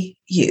only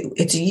you.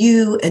 It's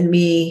you and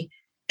me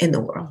in the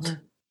world.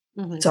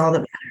 Mm-hmm. It's all that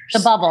matters.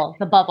 The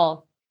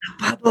bubble.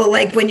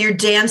 Like when you're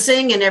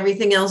dancing and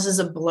everything else is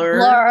a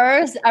blur.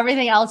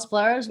 Everything else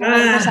blurs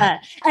 100%.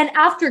 And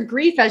after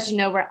grief, as you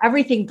know, where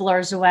everything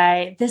blurs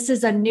away, this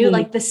is a new,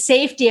 like the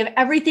safety of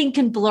everything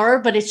can blur,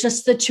 but it's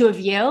just the two of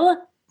you.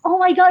 Oh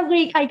my God,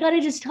 wait, I got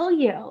to just tell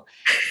you.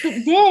 But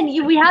then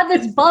we have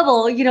this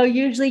bubble,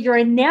 usually you're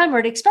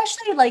enamored,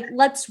 especially like,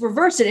 let's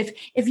reverse it.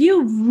 If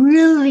you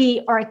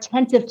really are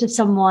attentive to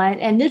someone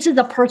and this is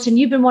a person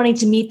you've been wanting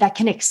to meet that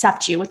can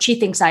accept you, which he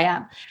thinks I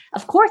am,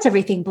 of course,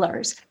 everything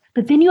blurs.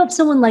 But then you have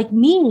someone like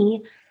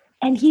me,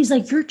 and he's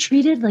like, you're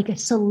treated like a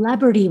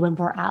celebrity when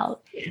we're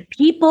out.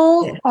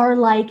 People are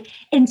like,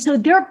 and so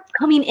they're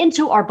coming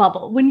into our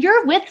bubble. When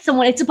you're with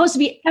someone, it's supposed to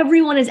be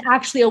everyone is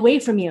actually away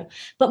from you.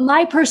 But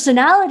my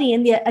personality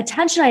and the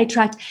attention I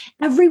attract,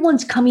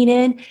 everyone's coming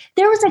in.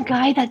 There was a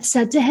guy that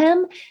said to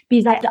him,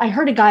 because I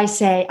heard a guy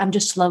say, I'm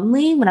just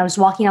lonely when I was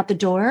walking out the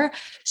door.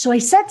 So I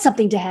said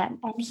something to him,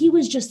 and he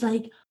was just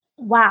like,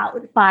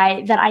 wowed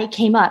by that I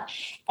came up.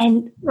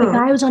 And the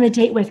guy I was on a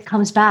date with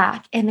comes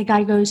back, and the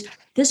guy goes,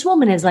 this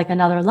woman is like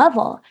another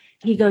level.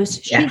 He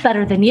goes, she's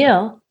better than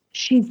you.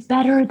 She's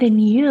better than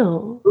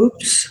you.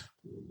 Oops.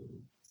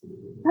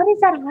 How does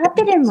that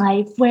happen in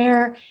life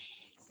where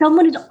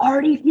someone is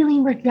already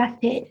feeling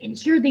rejected and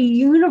here the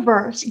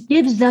universe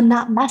gives them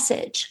that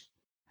message?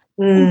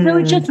 And so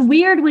it's just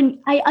weird when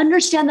I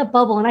understand the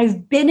bubble and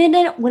I've been in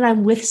it when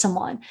I'm with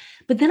someone.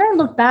 But then I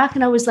look back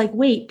and I was like,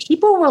 wait,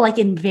 people were like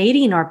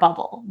invading our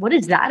bubble. What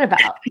is that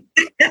about?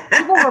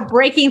 People were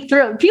breaking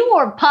through. People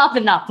were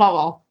popping that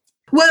bubble.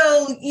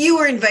 Well, you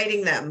were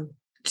inviting them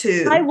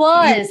to. I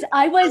was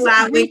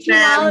reaching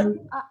out,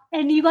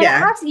 and you got to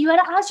ask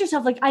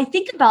yourself, like, I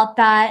think about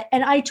that.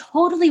 And I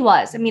totally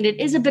was. I mean,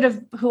 it is a bit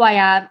of who I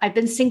am. I've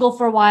been single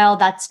for a while.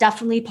 That's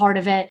definitely part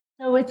of it.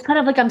 So it's kind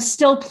of like I'm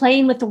still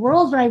playing with the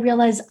world, but I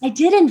realize I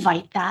did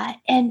invite that.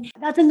 And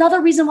that's another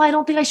reason why I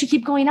don't think I should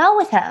keep going out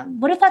with him.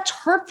 What if that's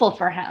hurtful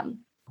for him?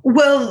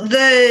 Well,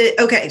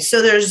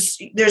 so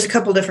there's a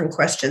couple different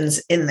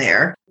questions in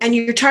there. And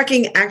you're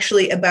talking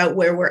actually about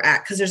where we're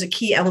at, because there's a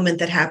key element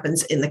that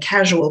happens in the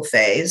casual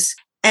phase.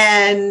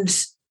 And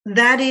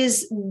that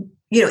is,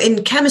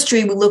 in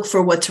chemistry, we look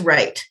for what's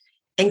right.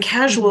 In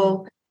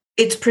casual,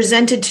 it's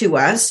presented to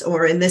us,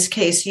 or in this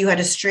case, you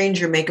had a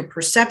stranger make a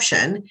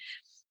perception.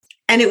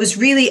 And it was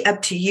really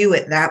up to you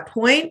at that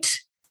point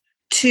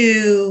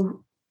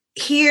to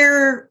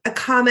hear a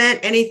comment,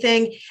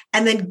 anything,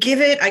 and then give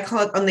it, I call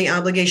it on the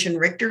obligation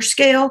Richter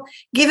scale,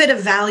 give it a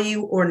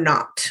value or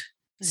not.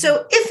 Mm-hmm.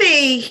 So if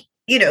a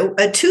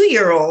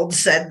 2-year-old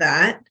said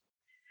that,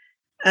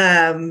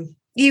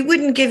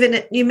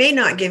 you may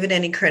not give it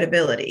any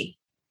credibility.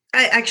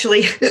 I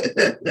actually,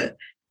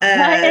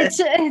 it's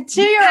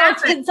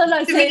 2-year-olds can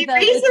sometimes say that.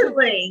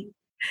 Recently,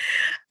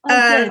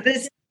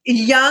 this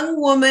young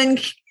woman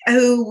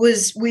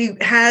we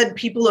had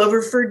people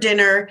over for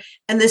dinner,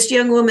 and this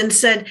young woman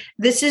said,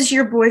 "This is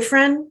your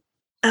boyfriend?"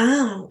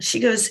 Oh, she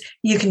goes,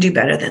 "You can do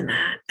better than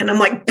that." And I'm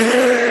like,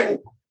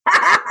 it's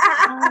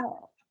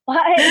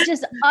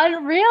just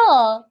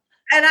unreal.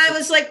 And I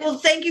was like, well,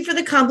 thank you for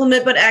the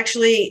compliment, but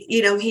actually,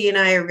 he and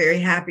I are very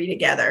happy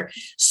together.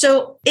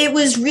 So it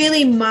was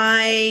really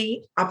my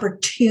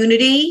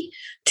opportunity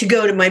to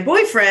go to my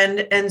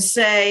boyfriend and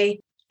say,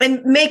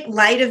 and make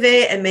light of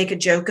it and make a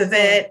joke of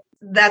it.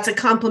 That's a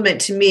compliment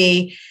to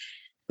me.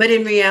 But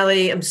in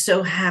reality, I'm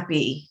so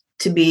happy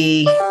to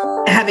be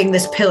having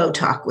this pillow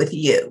talk with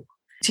you.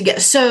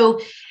 So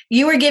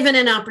you were given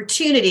an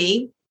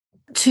opportunity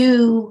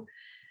to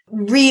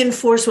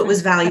reinforce what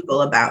was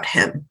valuable about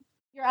him.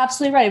 You're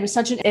absolutely right. It was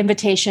such an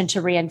invitation to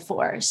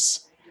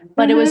reinforce.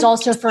 But it was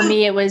also for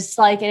me, it was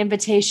like an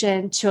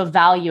invitation to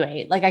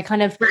evaluate. Like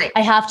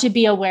I have to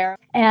be aware,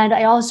 and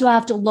I also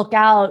have to look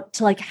out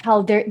to like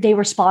how they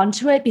respond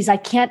to it, because I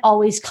can't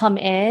always come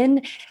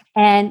in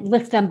and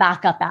lift them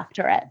back up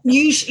after it.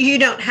 You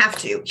don't have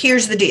to.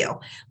 Here's the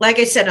deal. Like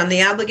I said, on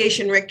the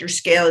obligation Richter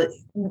scale,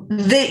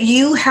 that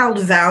you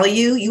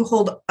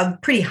hold a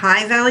pretty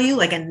high value,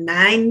 like a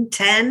 9,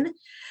 10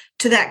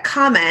 to that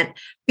comment,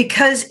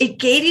 because it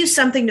gave you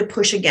something to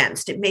push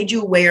against. It made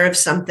you aware of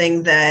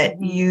something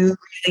that you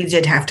really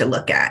did have to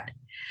look at.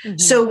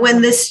 So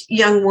when this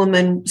young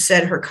woman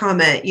said her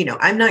comment,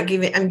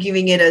 I'm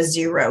giving it a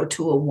 0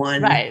 to a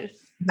 1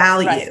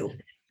 value.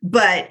 Right.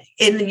 But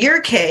in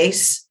your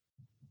case,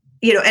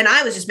 and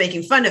I was just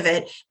making fun of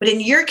it, but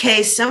in your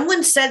case,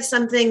 someone said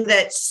something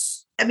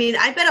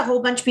I bet a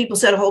whole bunch of people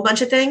said a whole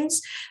bunch of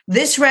things.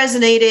 This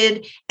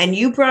resonated and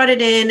you brought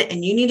it in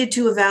and you needed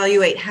to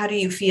evaluate, how do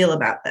you feel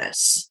about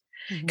this?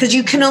 Because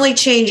you can only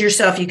change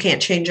yourself. You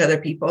can't change other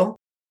people.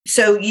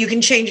 So you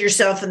can change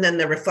yourself, and then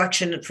the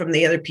reflection from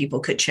the other people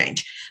could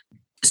change.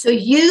 So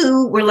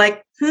you were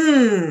like,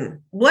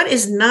 what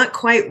is not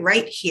quite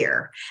right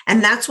here?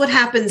 And that's what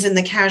happens in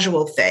the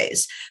casual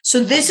phase.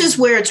 So this is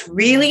where it's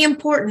really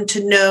important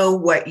to know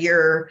what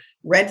your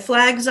red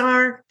flags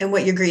are and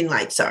what your green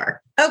lights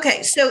are.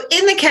 Okay, so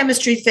in the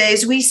chemistry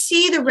phase, we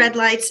see the red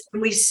lights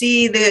and we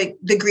see the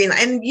green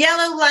light. And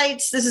yellow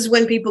lights, this is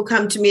when people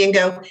come to me and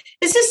go,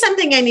 is this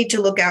something I need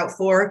to look out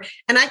for?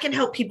 And I can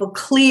help people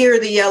clear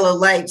the yellow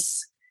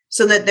lights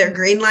so that they're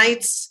green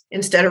lights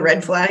instead of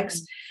red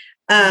flags.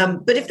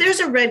 But if there's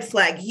a red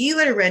flag, you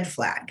had a red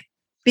flag,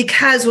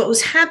 because what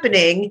was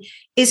happening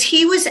is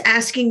he was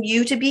asking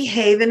you to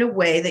behave in a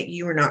way that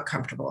you were not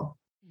comfortable.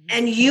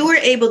 And you were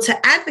able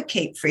to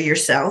advocate for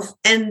yourself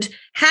and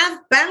have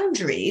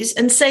boundaries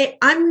and say,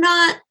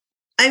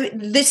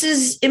 this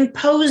is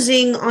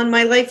imposing on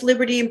my life,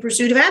 liberty, and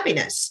pursuit of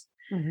happiness.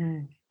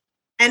 And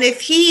if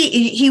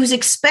he was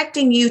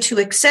expecting you to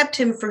accept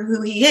him for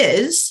who he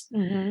is,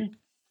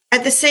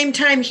 at the same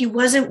time, he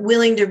wasn't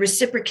willing to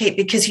reciprocate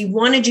because he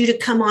wanted you to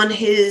come on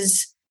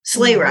his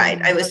sleigh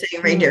ride. I was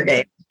saying reindeer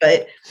game,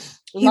 but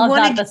he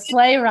wanted the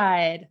sleigh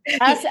ride.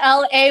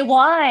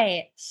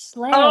 SLAY.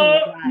 Sleigh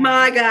ride.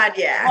 My God,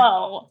 yeah.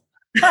 Whoa.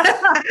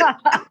 That's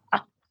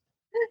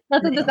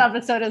what this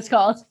episode is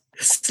called.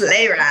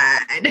 Sleigh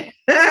ride.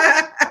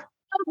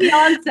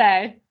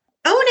 Beyonce.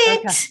 Own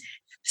it. Okay.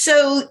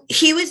 So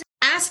he was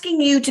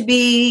asking you to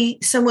be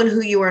someone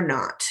who you are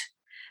not.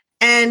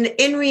 And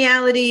in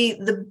reality,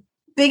 the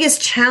biggest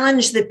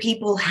challenge that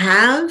people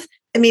have,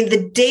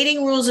 the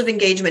dating rules of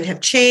engagement have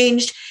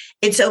changed.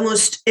 It's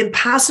almost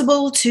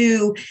impossible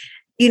to,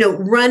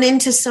 run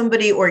into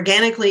somebody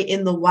organically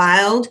in the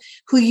wild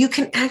who you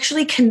can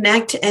actually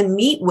connect and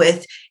meet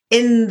with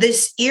in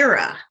this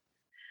era.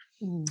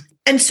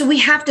 And so we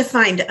have to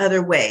find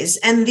other ways.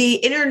 And the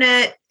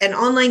internet and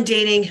online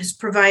dating has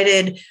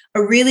provided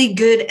a really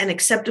good and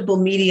acceptable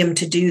medium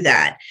to do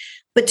that.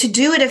 But to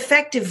do it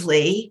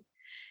effectively,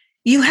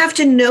 you have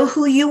to know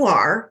who you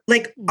are,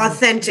 like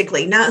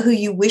authentically, not who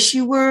you wish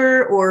you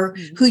were or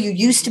who you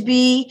used to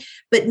be,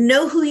 but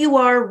know who you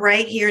are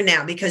right here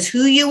now, because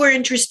who you were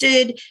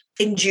interested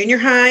in junior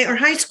high or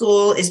high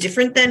school is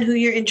different than who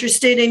you're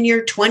interested in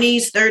your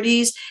 20s,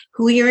 30s,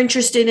 who you're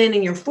interested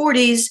in your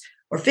 40s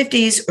or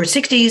 50s or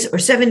 60s or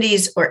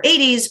 70s or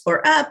 80s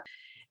or up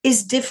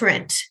is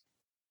different.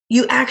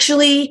 You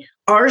actually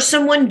are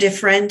someone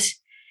different.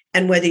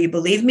 And whether you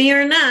believe me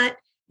or not,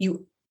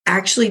 you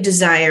actually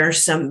desire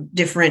some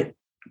different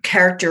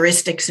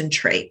characteristics and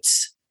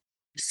traits.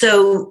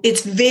 So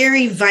it's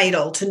very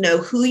vital to know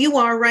who you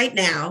are right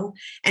now,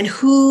 and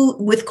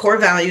who, with core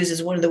values,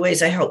 is one of the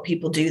ways I help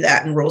people do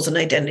that, and roles and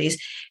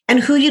identities, and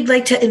who you'd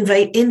like to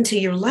invite into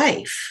your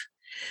life.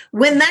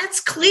 When that's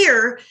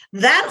clear,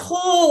 that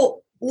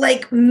whole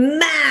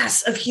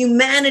mass of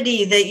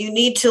humanity that you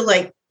need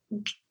to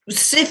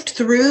sift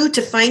through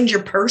to find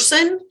your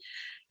person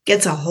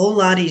gets a whole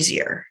lot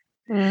easier.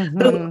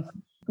 But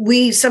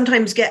we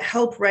sometimes get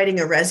help writing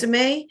a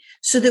resume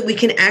so that we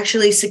can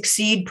actually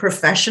succeed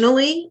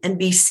professionally and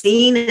be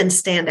seen and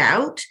stand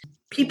out.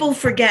 People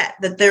forget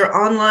that their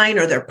online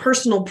or their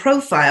personal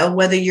profile,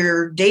 whether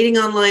you're dating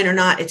online or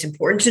not, it's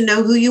important to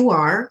know who you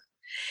are.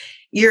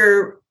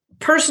 Your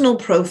personal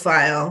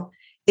profile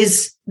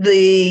is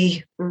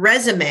the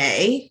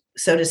resume,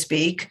 so to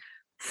speak,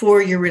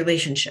 for your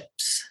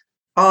relationships,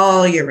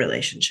 all your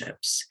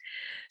relationships.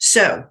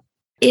 So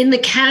in the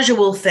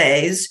casual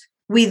phase,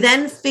 we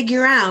then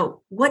figure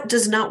out what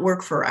does not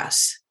work for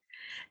us.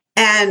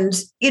 And,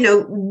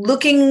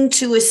 looking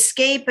to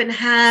escape and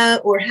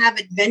have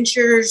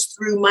adventures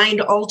through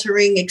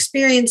mind-altering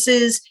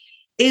experiences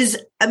is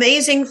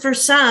amazing for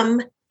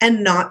some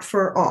and not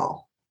for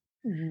all.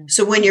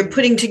 So when you're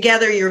putting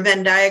together your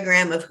Venn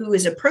diagram of who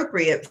is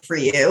appropriate for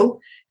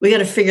you, we got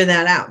to figure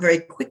that out very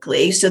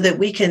quickly so that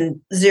we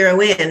can zero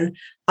in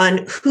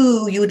on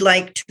who you would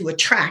like to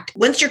attract.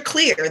 Once you're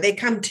clear, they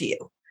come to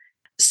you.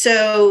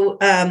 So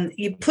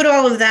you put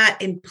all of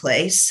that in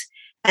place.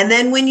 And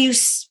then when you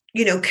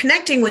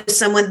connecting with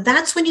someone,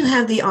 that's when you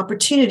have the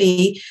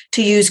opportunity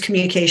to use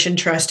communication,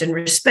 trust, and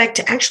respect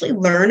to actually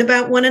learn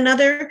about one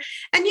another.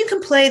 And you can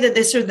play the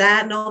this or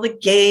that and all the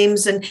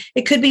games, and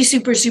it could be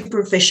super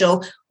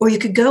superficial, or you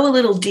could go a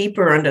little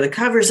deeper under the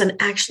covers and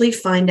actually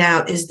find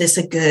out, is this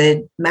a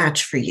good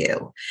match for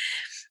you?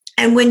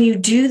 And when you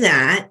do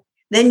that,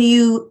 then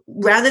you,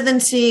 rather than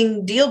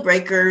seeing deal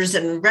breakers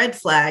and red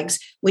flags,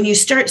 when you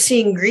start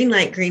seeing green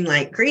light, green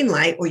light, green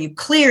light, or you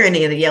clear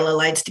any of the yellow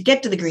lights to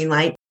get to the green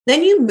light,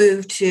 then you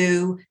move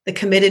to the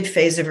committed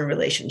phase of a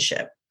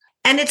relationship.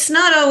 And it's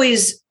not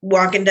always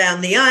walking down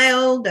the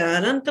aisle.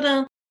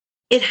 Da-dun-da-dun.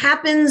 It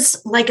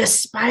happens like a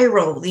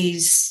spiral,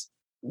 this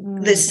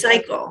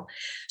cycle.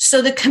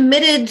 So the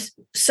committed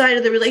side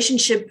of the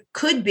relationship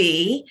could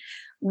be,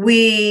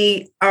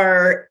 we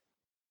are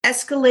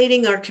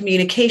escalating our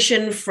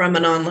communication from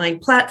an online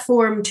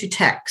platform to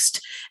text.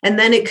 And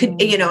then it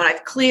could,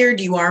 I've cleared,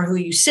 you are who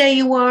you say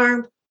you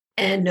are.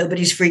 And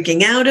nobody's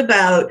freaking out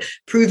about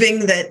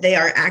proving that they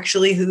are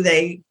actually who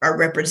they are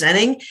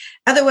representing.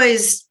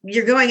 Otherwise,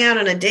 you're going out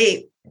on a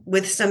date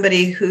with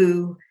somebody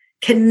who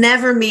can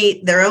never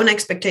meet their own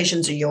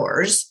expectations or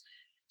yours.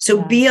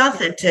 So be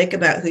authentic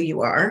about who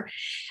you are.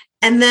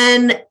 And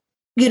then,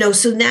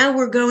 so now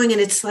we're going and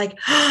it's like,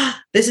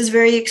 this is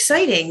very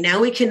exciting. Now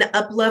we can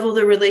up-level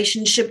the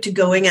relationship to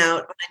going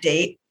out on a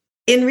date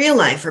in real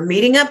life, or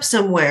meeting up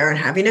somewhere and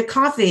having a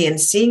coffee and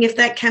seeing if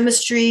that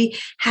chemistry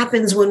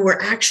happens when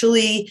we're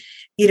actually,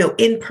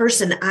 in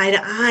person, eye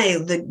to eye.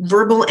 The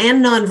verbal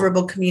and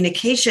nonverbal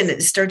communication,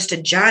 it starts to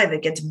jive.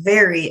 It gets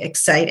very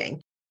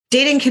exciting.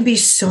 Dating can be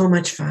so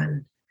much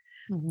fun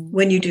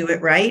when you do it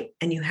right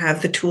and you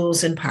have the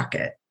tools in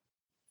pocket.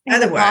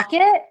 Otherwise,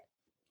 pocket?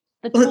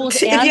 The tools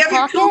if you have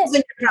your tools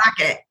in your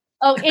pocket.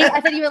 Oh, I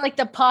thought you were like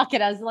the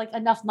pocket as like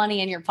enough money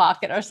in your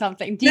pocket or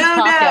something. Deep no,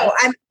 pocket.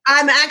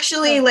 I'm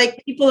actually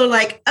like, people are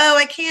like, oh,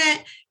 I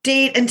can't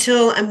date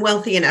until I'm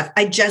wealthy enough.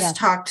 I just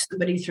talked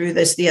somebody through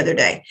this the other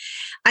day.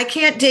 I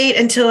can't date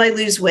until I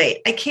lose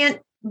weight. I can't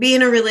be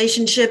in a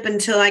relationship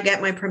until I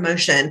get my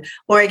promotion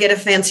or I get a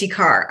fancy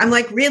car. I'm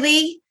like,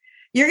 really?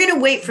 You're going to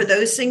wait for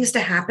those things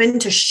to happen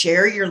to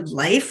share your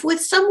life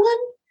with someone?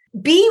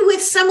 Be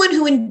with someone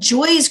who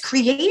enjoys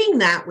creating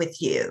that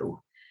with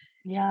you.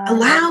 Yeah.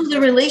 Allow the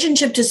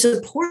relationship to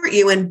support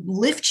you and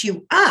lift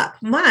you up.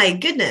 My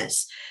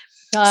goodness.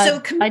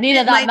 God, I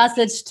needed that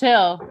message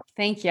too.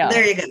 Thank you.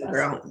 There you go,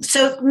 girl.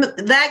 So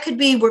that could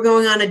be, we're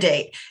going on a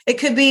date. It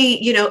could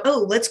be,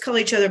 let's call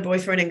each other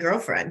boyfriend and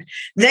girlfriend.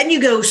 Then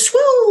you go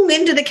swoon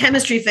into the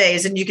chemistry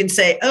phase and you can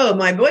say, oh,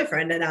 my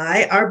boyfriend and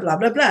I are blah,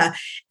 blah, blah.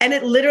 And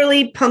it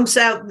literally pumps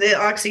out the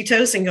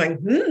oxytocin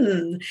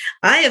going,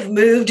 I have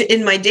moved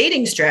in my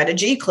dating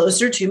strategy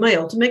closer to my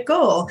ultimate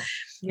goal.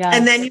 Yes.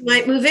 And then you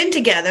might move in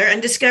together and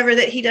discover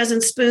that he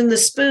doesn't spoon the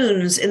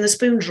spoons in the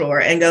spoon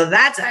drawer and go,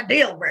 that's a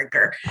deal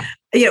breaker.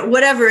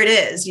 Whatever it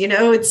is,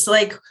 it's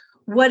like,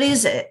 what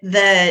is it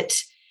that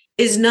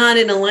is not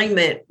in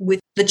alignment with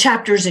the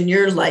chapters in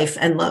your life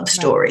and love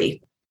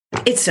story?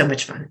 Right. It's so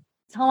much fun.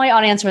 Tell my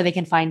audience where they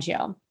can find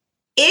you.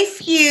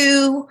 If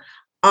you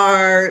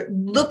are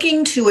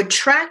looking to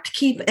attract,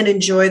 keep, and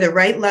enjoy the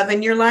right love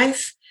in your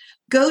life,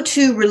 go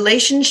to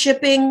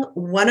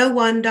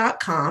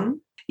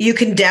relationshipping101.com. You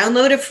can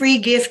download a free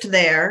gift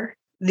there,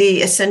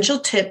 the essential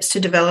tips to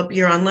develop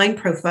your online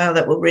profile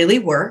that will really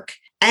work.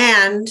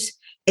 And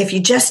if you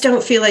just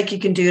don't feel like you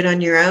can do it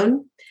on your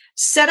own,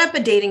 set up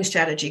a dating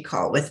strategy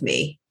call with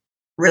me,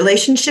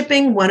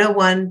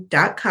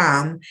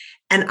 relationshipping101.com.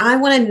 And I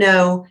want to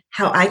know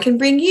how I can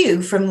bring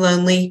you from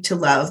lonely to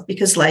love,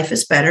 because life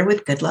is better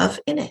with good love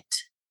in it.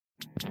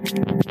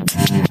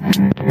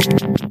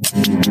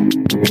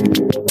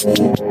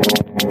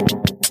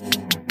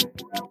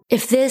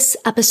 If this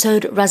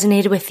episode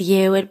resonated with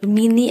you, it would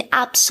mean the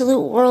absolute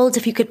world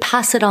if you could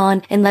pass it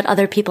on and let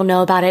other people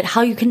know about it.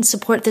 How you can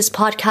support this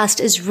podcast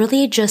is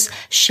really just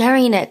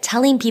sharing it,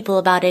 telling people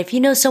about it. If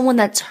you know someone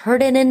that's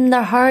hurting in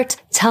their heart,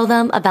 tell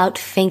them about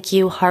Thank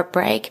You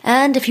Heartbreak.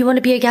 And if you want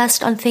to be a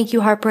guest on Thank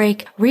You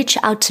Heartbreak, reach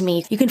out to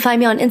me. You can find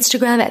me on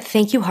Instagram at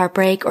Thank You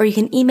Heartbreak, or you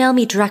can email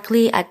me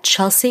directly at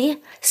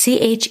Chelsea,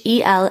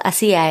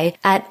 CHELSEA,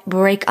 at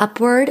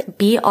breakupward,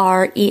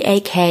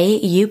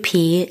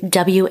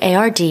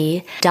 breakupward.com.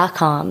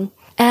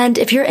 And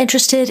if you're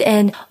interested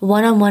in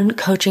one-on-one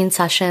coaching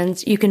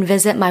sessions, you can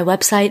visit my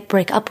website,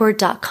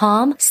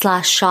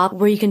 breakupward.com/shop,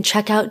 where you can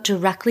check out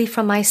directly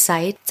from my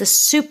site. It's a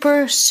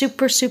super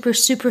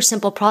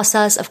simple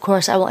process. Of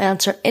course, I will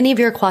answer any of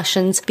your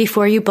questions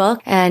before you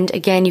book. And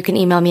again, you can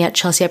email me at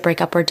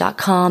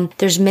chelsea@breakupward.com.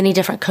 There's many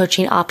different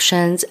coaching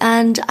options,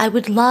 and I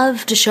would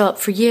love to show up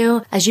for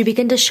you as you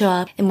begin to show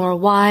up in more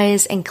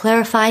wise and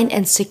clarifying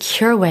and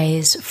secure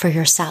ways for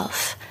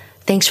yourself.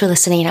 Thanks for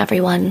listening,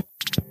 everyone.